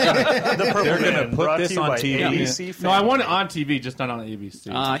gonna put Brought this to you on by TV. ABC No, I want it on TV, just not on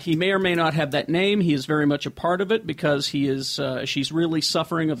ABC. He may or may not have that name. He is very much a part of it because he is. She's really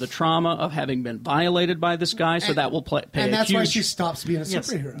suffering of the trauma of having been violated by this guy. So that will play And a that's huge. why she stops being a Yes.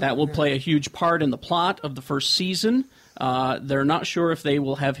 superhero. That will play a huge part in the plot of the first season. They're not sure if they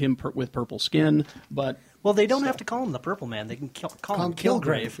will have him with purple skin, but Well, they don't have to call him the Purple Man. They can call him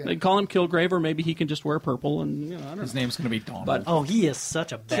Kilgrave. yeah. they call him Kilgrave, or maybe he can just wear purple. And I don't know. His name's going to be Donald. But Oh, he is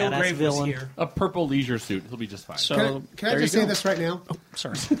such a badass Kilgrave was villain. here. A purple leisure suit. He'll be just fine. so Can I there just you say go. this right now?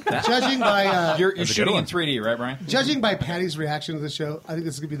 Sorry. Judging by you're shooting in 3D, right, Brian? judging by Patty's reaction to the show, I think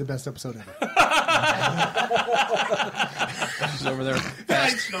this is gonna be the best episode ever. He's over there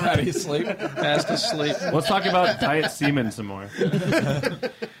fast asleep. Let's talk about Diet Semen some more.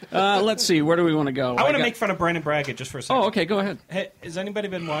 Let's see. Where do we want to go? I want to got- make fun of Brandon Braggett just for a second. Oh, okay. Go ahead. Hey, has anybody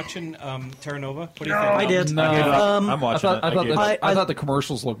been watching Terra Nova? What do you think? I did. No. Um, I'm I watching thought, it. I, thought gave the, up. I thought the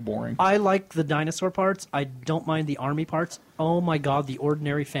commercials looked boring. I like the dinosaur parts. I don't mind the army parts. Oh my god, the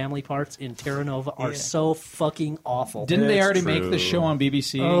ordinary family parts in Terra Nova are so fucking awful. Didn't they It's already true. make the show on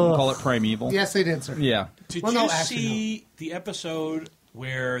BBC and call it Primeval? Yes, they did, sir. Yeah. Did Well, you no, actually, see the episode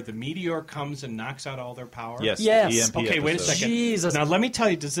where the meteor comes and knocks out all their power? Yes. Yes. EMP Okay, wait a episode. second. Jesus. Now, let me tell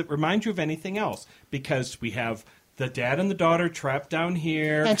you, does it remind you of anything else? Because we have the dad and the daughter trapped down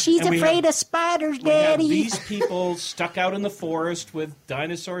here. And she's we afraid have- of spiders, We have Daddy. these people stuck out in the forest with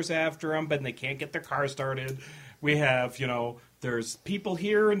dinosaurs after them, but they can't get their car started. We have, there's people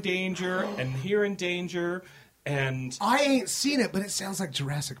here in danger and here in danger. And I ain't seen it, but it sounds like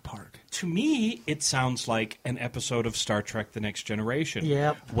Jurassic Park. to me, it sounds like an episode of Star Trek The Next Generation.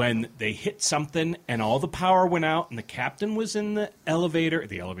 Yep. When they hit something and all the power went out and the captain was in the elevator,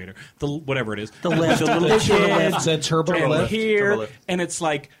 whatever it is. The lift. With the little Lift. kids Said turbo and lift. here. Turbo lift. And it's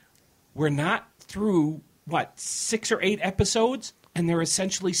like, we're not through, 6 or 8 episodes? And they're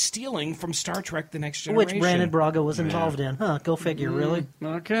essentially stealing from Star Trek The Next Generation. Which Brandon Braga was involved in. Huh, go figure, really?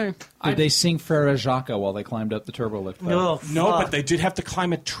 Okay. Did they sing Frere Jacques while they climbed up the turbo lift? No, No, fuck. but they did have to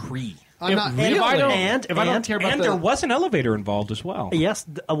climb a tree. I'm not. If I don't, And- if I don't care about And there was an elevator involved as well. Yes,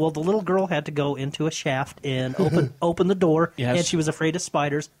 well, the little girl had to go into a shaft and open the door, Yes. and she was afraid of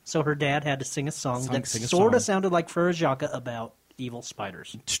spiders, so her dad had to sing a song that sing a sort of song. sounded like Frere Jacques about evil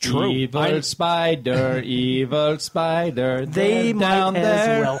spiders. It's true. Evil spider, evil spider. They they're down might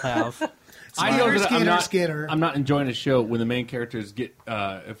there. as well have. I know that I'm not. Skitter. I'm not enjoying a show when the main characters get.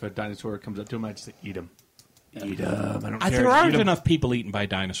 If a dinosaur comes up to them, I just say, "Eat him, eat him." I don't care. There aren't Eat 'em. enough people eaten by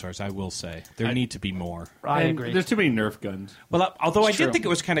dinosaurs, I will say. There need to be more. I And agree. There's too many Nerf guns. Well, although I true. did think it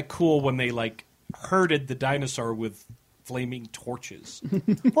was kind of cool when they, herded the dinosaur with flaming torches.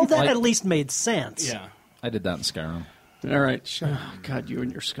 Well, that at least made sense. Yeah. I did that in Skyrim. All right. Oh, God, you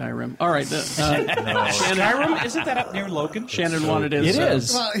and your Skyrim. All right. Skyrim? Isn't that up near Logan? Shannon wanted his... It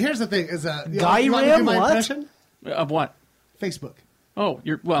is. Well, here's the thing: is Guy you want me to do Ram, my what? impression? Of what? Facebook. Oh,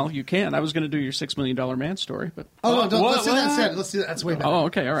 you can. I was going to do your $6 Million Man story, but... Oh, no, let's do that instead. Let's do that. That's way better. Oh,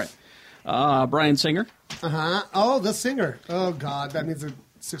 okay, all right. Bryan Singer. Oh, the singer. Oh, God, that means a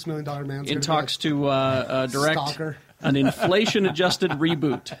 $6 Million man's in talks to direct stalker. an inflation-adjusted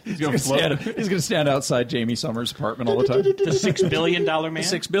reboot. He's going to stand outside Jamie Summers' apartment all the time. The $6 billion man? The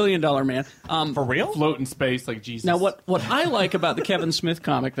 $6 billion man. For real? Float in space like Jesus. Now, what I like about the Kevin Smith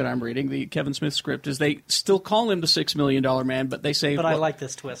comic that I'm reading, the Kevin Smith script, is they still call him the $6 Million man, but they say... But I like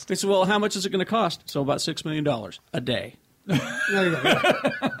this twist. They say, well, how much is it going to cost? So about $6 million a day. There you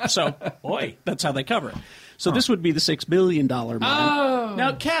go. So, boy, that's how they cover it. So this would be the $6 billion man. Oh.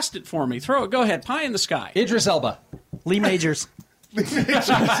 Now, cast it for me. Throw it. Go ahead. Pie in the sky. Idris Elba. Lee Majors. I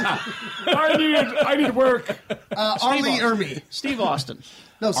need work. Arlie Ermey. Steve Austin.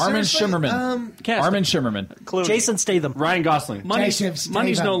 No, Armin seriously, Shimmerman. Cast Armin it. Shimmerman. Jason Statham. Ryan Gosling. Money's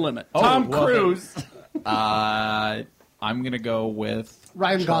no limit. Tom Cruise. I'm going to go with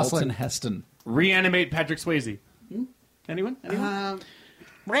Ryan Charlton Gosling. Heston. Reanimate Patrick Swayze. Anyone?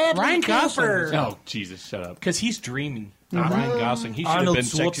 Ryan Gosling. Oh, Jesus, shut up. Because he's dreaming. Ryan Gosling. He should have been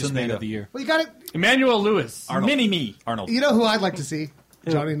Sexiest Man of the Year. Well, you got it. Emmanuel Lewis. Mini-Me. Arnold. You know who I'd like to see?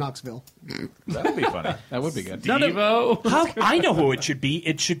 Johnny Knoxville. That would be funny. That would be good. Devo. I know who it should be.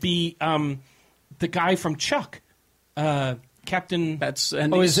 It should be the guy from Chuck. Captain. That's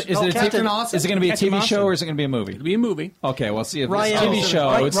and is it Captain Awesome. Is it going to be a Captain TV Awesome. show or is it going to be a movie? It'll be a movie. Okay, well, see if Ryan, it's a TV show.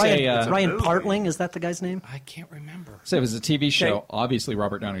 I would say Ryan Partling, is that the guy's name? I can't remember. say if it's a TV show, Okay. obviously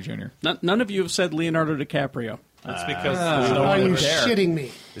Robert Downey Jr. None of you have said Leonardo DiCaprio. That's because Are you shitting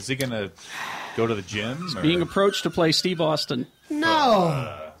me? Is he going to go to the gym? Or? Being approached to play Steve Austin.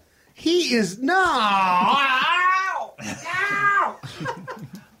 No. He is no.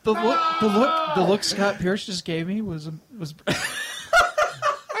 The look Scott Pierce just gave me was I was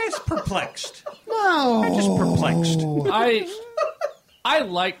perplexed. No. I'm just perplexed. I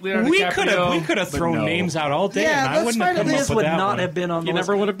like Leonardo We DiCaprio. could have but thrown no. names out all day, Yeah, and I let's wouldn't have find come a up This with would that not one. have been on the You list.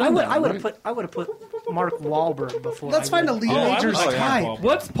 never would have done that, I would right? have put Mark Wahlberg before. Let's find a Lee I Majors like type. Mark Wahlberg.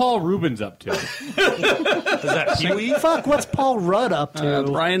 What's Paul Rubens up to? Is that Pee-wee? Fuck, what's Paul Rudd up to?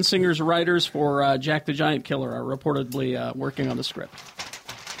 Bryan Singer's writers for Jack the Giant Killer are reportedly working on the script.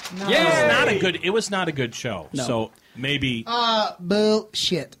 It was not a good show. No. So maybe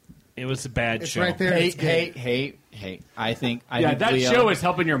Bullshit. it was a bad It's show. right there. It's good. Hey. I think That Leo, show is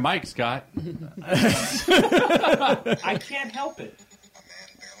helping your mic, Scott. I can't help it.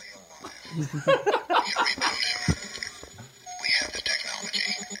 We have the technology.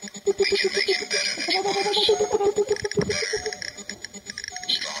 We can make you better.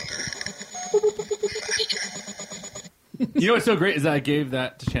 Stronger. Faster. You know what's so great is that I gave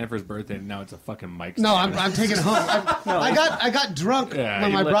that to Shannon for his birthday, and now it's a fucking mic. No, stand. I'm taking it home. I got drunk when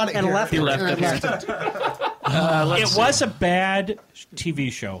I brought it and here. left He it. left And it. I left it. It was a bad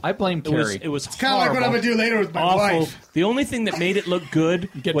TV show. I blame Carrie. It was Kind of like what I'm going to do later with my awful. wife. The only thing that made it look good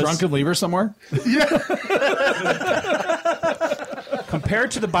Get was drunk and leave her somewhere?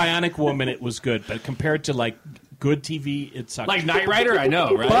 compared to the Bionic Woman, it was good, but compared to like good TV, it sucked. Like Knight Rider, I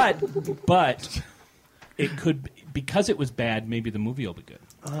know, right? But it could because it was bad. Maybe the movie will be good.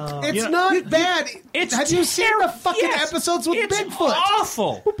 It's not bad. Have you seen the fucking episodes with it's Bigfoot?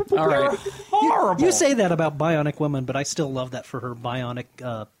 Awful. All right. Horrible. You say that about Bionic Woman, but I still love that for her bionic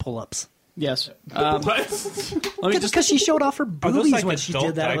pull-ups. Yes. Because she showed off her those boobies like when she adult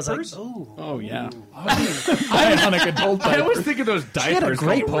did that. diapers? I was like, oh. Oh, yeah. I always think of those diapers. She had a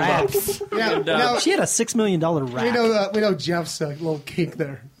great called rap. pull-ups. Yeah, now, She had a $6 million rap. we know Jeff's little kink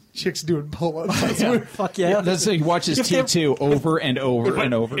there. Chicks doing pull-ups. That's weird. Fuck yeah. That's he watches If they're- T2 over and over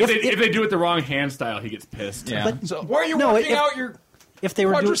and over. If they do it the wrong hand style, he gets pissed. Yeah. So, why are you No, working if- out your If they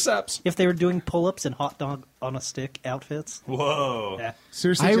were doing, quadriceps? if they were doing pull-ups in hot dog on a stick outfits, Whoa. yeah.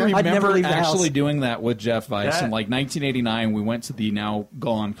 Seriously, I Jeff? I'd never remember leave the actually house. doing that with Jeff Weiss That- in like 1989. We went to the now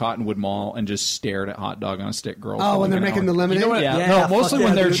gone Cottonwood Mall and just stared at hot dog on a stick girls. Oh, for when like they're an making hour. the lemonade? You know what? Yeah, Yeah, no, fuck mostly when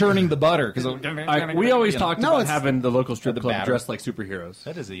yeah, they're dude. churning the butter. Because We always talked No, about it's- having the local strip the club batter. dressed like superheroes.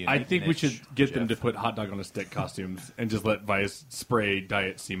 That is a unique I think we niche, should get them to Jeff. put hot dog on a stick costumes and just let Vice spray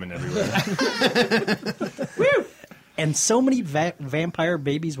diet semen everywhere. And so many vampire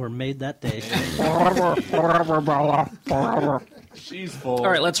babies were made that day. She's full. All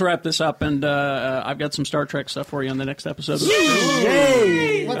right, let's wrap this up, and I've got some Star Trek stuff for you on the next episode.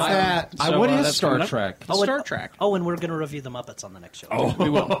 Yay! What's that? what is that's Star coming up. Trek? Star Trek. Oh, and we're going to review the Muppets on the next show. We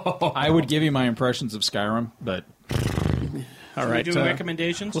will. I would give you my impressions of Skyrim, but All Should right. we do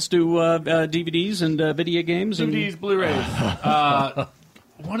recommendations? Let's do DVDs and video games. DVDs, Blu-rays.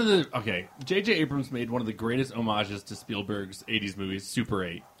 J.J. Abrams made one of the greatest homages to Spielberg's 80s movies, Super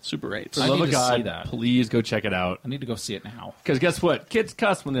 8. Super 8. For the love of God, please go check it out. I need to go see it now. Because guess what? Kids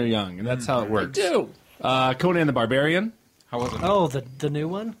cuss when they're young, and that's how it works. They do. Conan the Barbarian. How was it? Oh, the new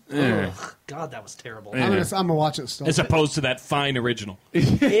one? Yeah. Ugh, God, that was terrible. I'm gonna watch it still. As opposed to that fine original.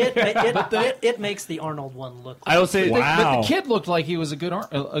 It makes the Arnold one look. I will say, but the kid looked like he was a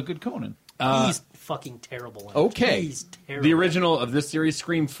good Conan. He's fucking terrible. In it. Okay. He's terrible. The original of this series,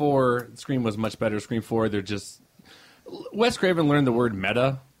 Scream 4, Scream was much better. Scream 4, they're just... Wes Craven learned the word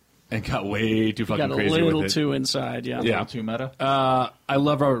meta and got way too fucking crazy with it. Got a little too inside, yeah. A little too meta. I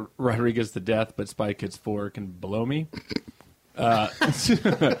love Rodriguez to death, but Spy Kids 4 can blow me.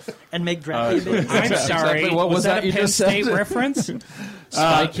 And make Dracula babies. I'm sorry. Exactly. What was that a you Penn just said? State reference?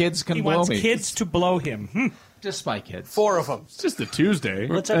 Spy Kids can He blow wants me. kids to blow him. Just Spy Kids. 4 of them. It's just a Tuesday.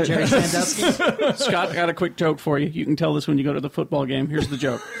 What's up, Jerry Sandusky? Scott, I got a quick joke for you. You can tell this when you go to the football game. Here's the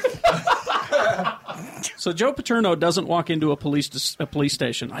joke. So Joe Paterno doesn't walk into a police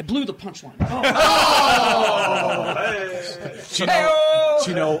station. I blew the punchline. Do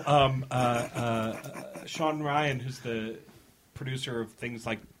you know Sean Ryan, who's the producer of things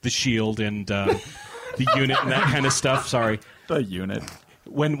like The Shield and The Unit and that kind of stuff? Sorry, The Unit.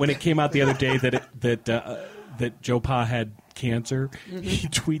 When it came out the other day that Joe Pa had cancer, he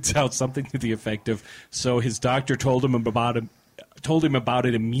tweets out something to the effect of, "So his doctor told him about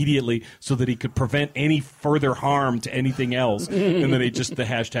it immediately so that he could prevent any further harm to anything else." And then the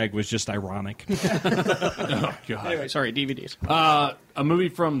hashtag was just ironic. Oh, God. Anyway, sorry, DVDs. A movie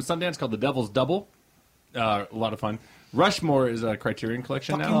from Sundance called The Devil's Double. A lot of fun. Rushmore is a Criterion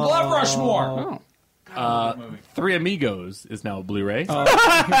Collection Fucking now. love Rushmore. Three Amigos is now a Blu-ray.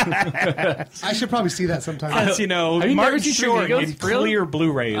 I should probably see that sometime. As you know, Have you Martin never seen Short Amigos? in clear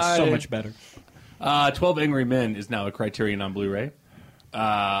Blu-ray is so much better. 12 Angry Men is now a Criterion on Blu-ray.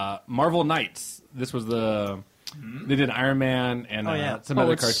 Marvel Knights. This was they did Iron Man and some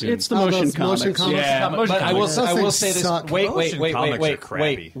other cartoons. It's the motion comics. Yeah, motion but comics. I will say this. Suck. Wait.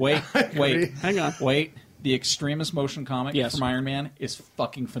 Hang on. Wait. The Extremis motion comic from Iron Man is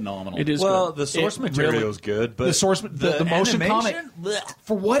fucking phenomenal. It is Well, good. the source material is good, but the source, the motion comic,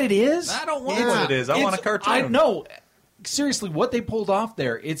 for what it is, I don't want what it is. I want a cartoon. I know. Seriously, what they pulled off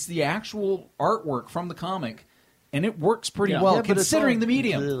there, it's the actual artwork from the comic, and it works pretty well considering the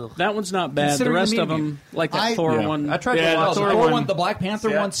medium. That one's not bad. The Considering rest the of them, like that Thor one. I tried to watch The Thor one, the Black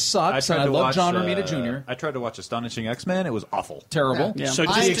Panther one sucks, and I love John Romita Jr. I tried to watch Astonishing X-Men. It was awful. Terrible. Yeah. So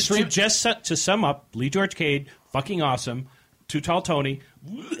to sum up, Lee George Cade, fucking awesome. Too Tall Tony.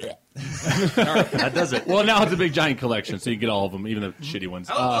 That does it. Well, now it's a big giant collection, so you get all of them, even the shitty ones.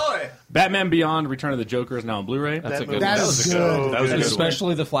 boy! Batman Beyond: Return of the Joker is now on Blu-ray. That's a good That one. is good. That was a good one.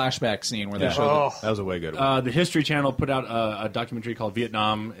 Especially the flashback scene where they show That was a way good one. The History Channel put out a documentary called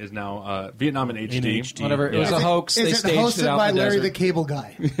Vietnam is now Vietnam in HD. whatever. It was a hoax. They Is it staged hosted it out by in the Larry desert. the Cable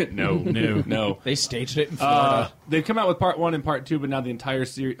Guy? No. They staged it in Florida. They've come out with part 1 and part 2, but now the entire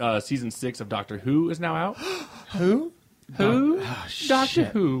season 6 of Doctor Who is now out. Who? Doctor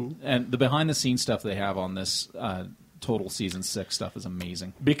Who. And the behind-the-scenes stuff they have on this total season 6 stuff is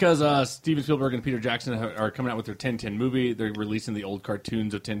amazing. Because Steven Spielberg and Peter Jackson are coming out with their 10/10 movie, they're releasing the old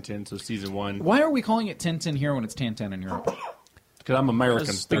cartoons of 10/10, so season 1. Why are we calling it 10/10 here when it's 10/10 in Europe? Because I'm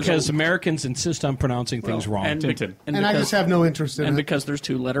American. Because Americans insist on pronouncing things wrong. And I just have no interest in and it. because there's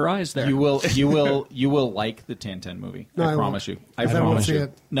 2 letter I's there. You will like the 10/10 movie. No, I I promise won't. you. I 'Cause I won't promise see you.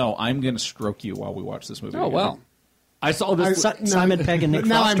 it. No, I'm going to stroke you while we watch this movie. Oh, well. I saw this. Simon Pegg and Nick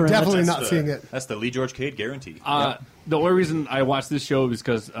Now Foster. I'm definitely in it. not seeing it. That's the Lee George Cade guarantee. The only reason I watched this show is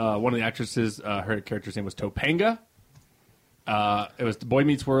because one of the actresses, her character's name was Topanga. It was Boy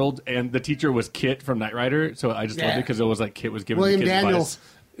Meets World, and the teacher was Kit from Knight Rider, so I just loved it because it was like Kit was giving William the kids Daniels.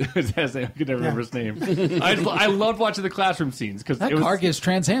 advice. I could never remember his name. I loved watching the classroom scenes because That car gives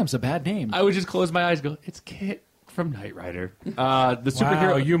Trans Am's a bad name. I would just close my eyes and go, it's Kit from Knight Rider. The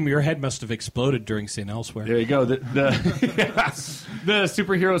superhero. Wow, your head must have exploded during St. Elsewhere. There you go. The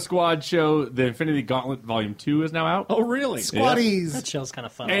Superhero Squad show, the Infinity Gauntlet Volume 2 is now out. Oh, really? Squaddies. That show's kind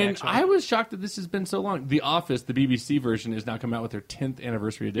of fun. And actually. I was shocked that this has been so long. The Office, the BBC version, is now coming out with their 10th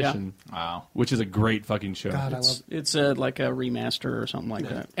anniversary edition. Wow. Which is a great fucking show. God, I love. It's like a remaster or something like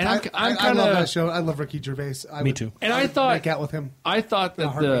that. And I I'm love kind that of. show. I love Ricky Gervais. Me too. And I would thought make out with him. I thought that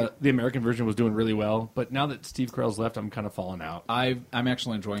heartbeat. the American version was doing really well, but now that Steve Carell's left, I'm kind of falling out. I'm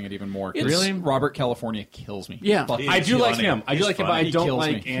actually enjoying it even more. It's- Really? Robert California kills me. Yeah. Fuck. I do like funny. him. I do He's like him, but funny. I He don't kills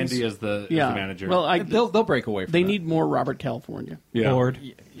like me. Andy as the manager. Well, They'll break away from they that. need more Robert California. yeah. Lord.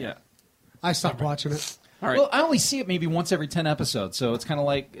 Yeah. I stopped watching it. All right. Well, I only see it maybe once every 10 episodes, so it's kind of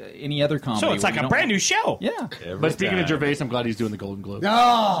like any other comedy. So it's like where you a don't- brand new show. Yeah. But speaking of Gervais, I'm glad he's doing the Golden Globe.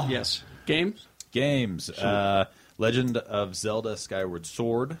 Oh! Yes. Games? Games. Legend of Zelda Skyward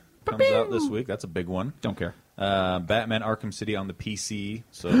Sword comes out this week. That's a big one. Don't care. Batman Arkham City on the PC.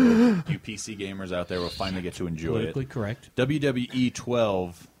 So you PC gamers out there will finally get to enjoy Politically it. correct. WWE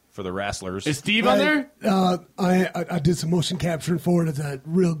 12 for the wrestlers. Is Steve on there? I did some motion capturing for it. It's a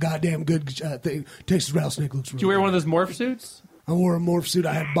real goddamn good thing. Texas Rattlesnake looks really Did you wear good. one of those morph suits? I wore a morph suit.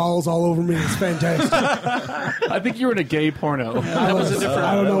 I had balls all over me. It was fantastic. I think you were in a gay porno. That was a different.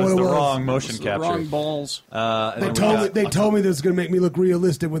 I don't know what it the was. wrong motion capture. Wrong balls. They told me this was going to make me look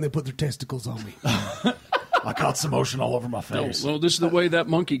realistic when they put their testicles on me. I got some motion all over my No, face. well, this is the way that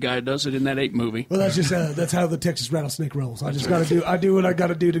monkey guy does it in that Ape movie. Well, that's just that's how the Texas Rattlesnake rolls. I just got to do. I do what I got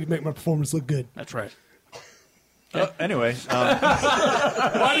to do to make my performance look good. That's right. Anyway,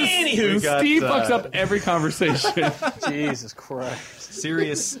 Anywho, we got, Steve fucks up every conversation. Jesus Christ.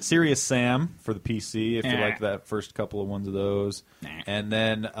 Serious Sam for the PC, if you like that first couple of ones of those. And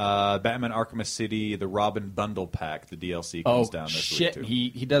then Batman Arkham City, the Robin Bundle Pack, the DLC comes down this shit. week,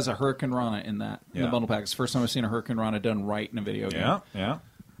 too. He does a Hurricane Rana in that in the Yeah. bundle pack. It's the first time I've seen a Hurricane Rana done right in a video game. Yeah.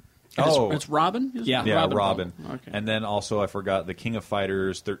 It's Robin? Is it? Yeah. Robin. Okay. And then also I forgot the King of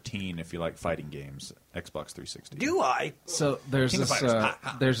Fighters 13, if you like fighting games, Xbox 360. Do I? So there's King of this Fighters.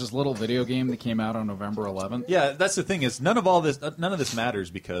 there's this little video game that came out on November 11th. Yeah, that's the thing is none of this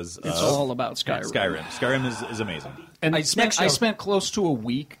matters because It's all about Skyrim. Skyrim is amazing. And I spent close to a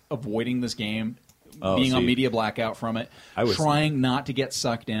week avoiding this game, being on media blackout from it, trying not to get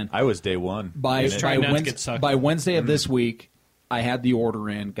sucked in. I was day one. By Wednesday of this week, I had the order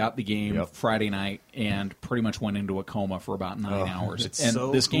in, got the game Friday night, and pretty much went into a coma for about 9 hours. It's and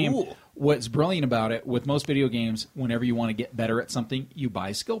so this game, cool. what's brilliant about it, with most video games, whenever you want to get better at something, you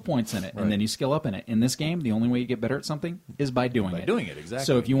buy skill points in it, and then you skill up in it. In this game, the only way you get better at something is by doing it. Exactly.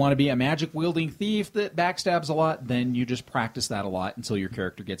 So if you want to be a magic-wielding thief that backstabs a lot, then you just practice that a lot until your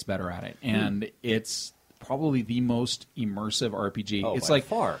character gets better at it. And it's probably the most immersive RPG. It's by like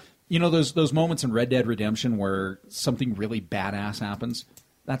far. You know those moments in Red Dead Redemption where something really badass happens?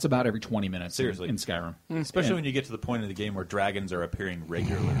 That's about every 20 minutes Seriously. in Skyrim. Especially when you get to the point of the game where dragons are appearing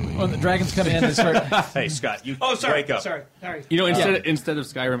regularly. Well, the dragons come in and start... Hey, Scott, you sorry. wake up. Sorry. You know, instead of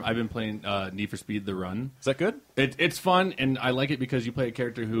Skyrim, I've been playing Need for Speed: The Run. Is that good? It's fun, and I like it because you play a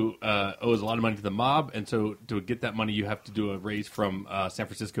character who owes a lot of money to the mob, and so to get that money, you have to do a race from San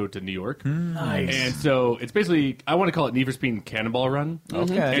Francisco to New York. Nice. And so it's basically, I want to call it Need for Speed Cannonball Run.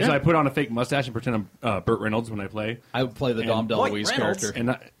 Okay. And so I put on a fake mustache and pretend I'm Burt Reynolds when I play. I would play the Dom DeLuise character.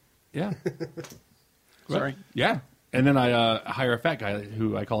 And yeah. Sorry. Yeah. And then I hire a fat guy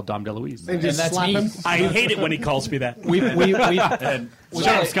who I call Dom DeLuise. And just that's slap me. him. I hate it when he calls me that. Shut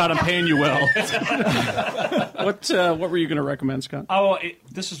up, Scott. I'm paying you well. What were you going to recommend, Scott? Oh,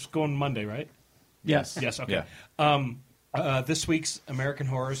 this is going Monday, right? Yes. Yes. Okay. This week's American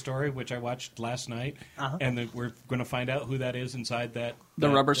Horror Story, which I watched last night, and then we're going to find out who that is inside that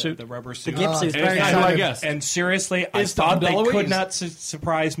rubber suit. The rubber suit. The Gipsy's very Who I excited. guess. And seriously, I thought they could not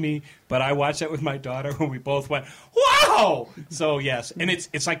surprise me, but I watched that with my daughter, and we both went, "Wow!" So yes, and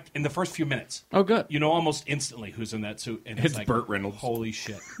it's like in the first few minutes. Oh, good. You know almost instantly who's in that suit, and it's like Burt Reynolds. Holy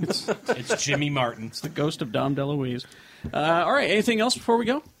shit! It's Jimmy Martin. It's the ghost of Dom DeLuise. All right. Anything else before we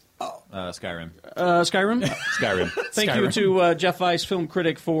go? Skyrim. Skyrim? Skyrim. Thank you to Jeff Weiss, film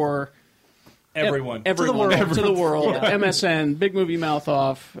critic for Everyone. to the world. MSN, Big Movie Mouth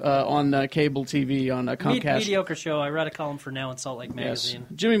Off on cable TV on Comcast. Mediocre show. I read a column for Now in Salt Lake Yes. Magazine.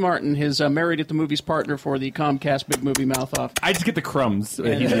 Jimmy Martin, his Married at the Movies partner for the Comcast Big Movie Mouth Off. I just get the crumbs. He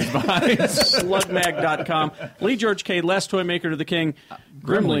leaves behind. Slugmag.com. Lee George Cade, Last Toy Maker to the King.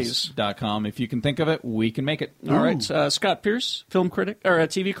 Grimleys.com. If you can think of it, we can make it. All right. Scott Pierce, film critic, or a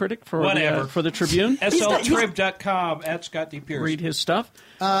TV critic for Whatever. For the Tribune. SLTrib.com at Scott D. Pierce. Read his stuff.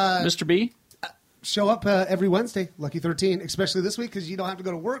 Mr. B. Show up every Wednesday, Lucky 13, especially this week because you don't have to go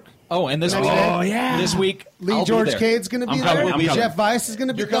to work. Oh, and this week, this week, Lee I'll George be there. Cade's going to be there. coming. Jeff Weiss is going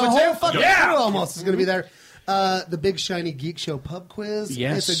to be there. The whole fucking crew almost is going to be there. The Big Shiny Geek Show pub quiz.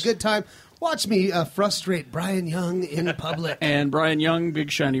 Yes. It's a good time. Watch me frustrate Brian Young in public. And Brian Young,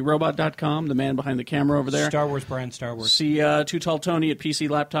 BigShinyRobot.com, the man behind the camera over there. Star Wars, Brian, Star Wars. See Too Tall Tony at PC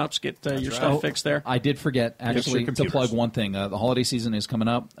Laptops. Get your stuff fixed there. I did forget, actually, your to plug computers. one thing. The holiday season is coming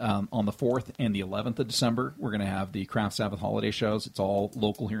up on the 4th and the 11th of December. We're going to have the Craft Sabbath holiday shows. It's all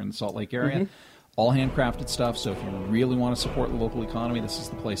local here in the Salt Lake area. All handcrafted stuff, so if you really want to support the local economy, this is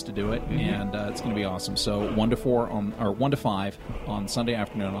the place to do it, and it's going to be awesome. So 1 to 5 on Sunday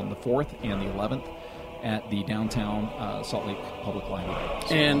afternoon on the 4th and the 11th. at the downtown Salt Lake Public Library.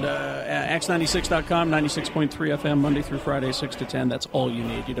 So, and X96.com, 96.3 FM, Monday through Friday, 6 to 10. That's all you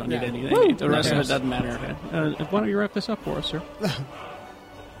need. You don't need anything. Woo! The rest of it doesn't matter. Why don't you wrap this up for us, sir?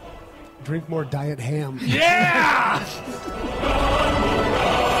 Drink more diet ham. Yeah!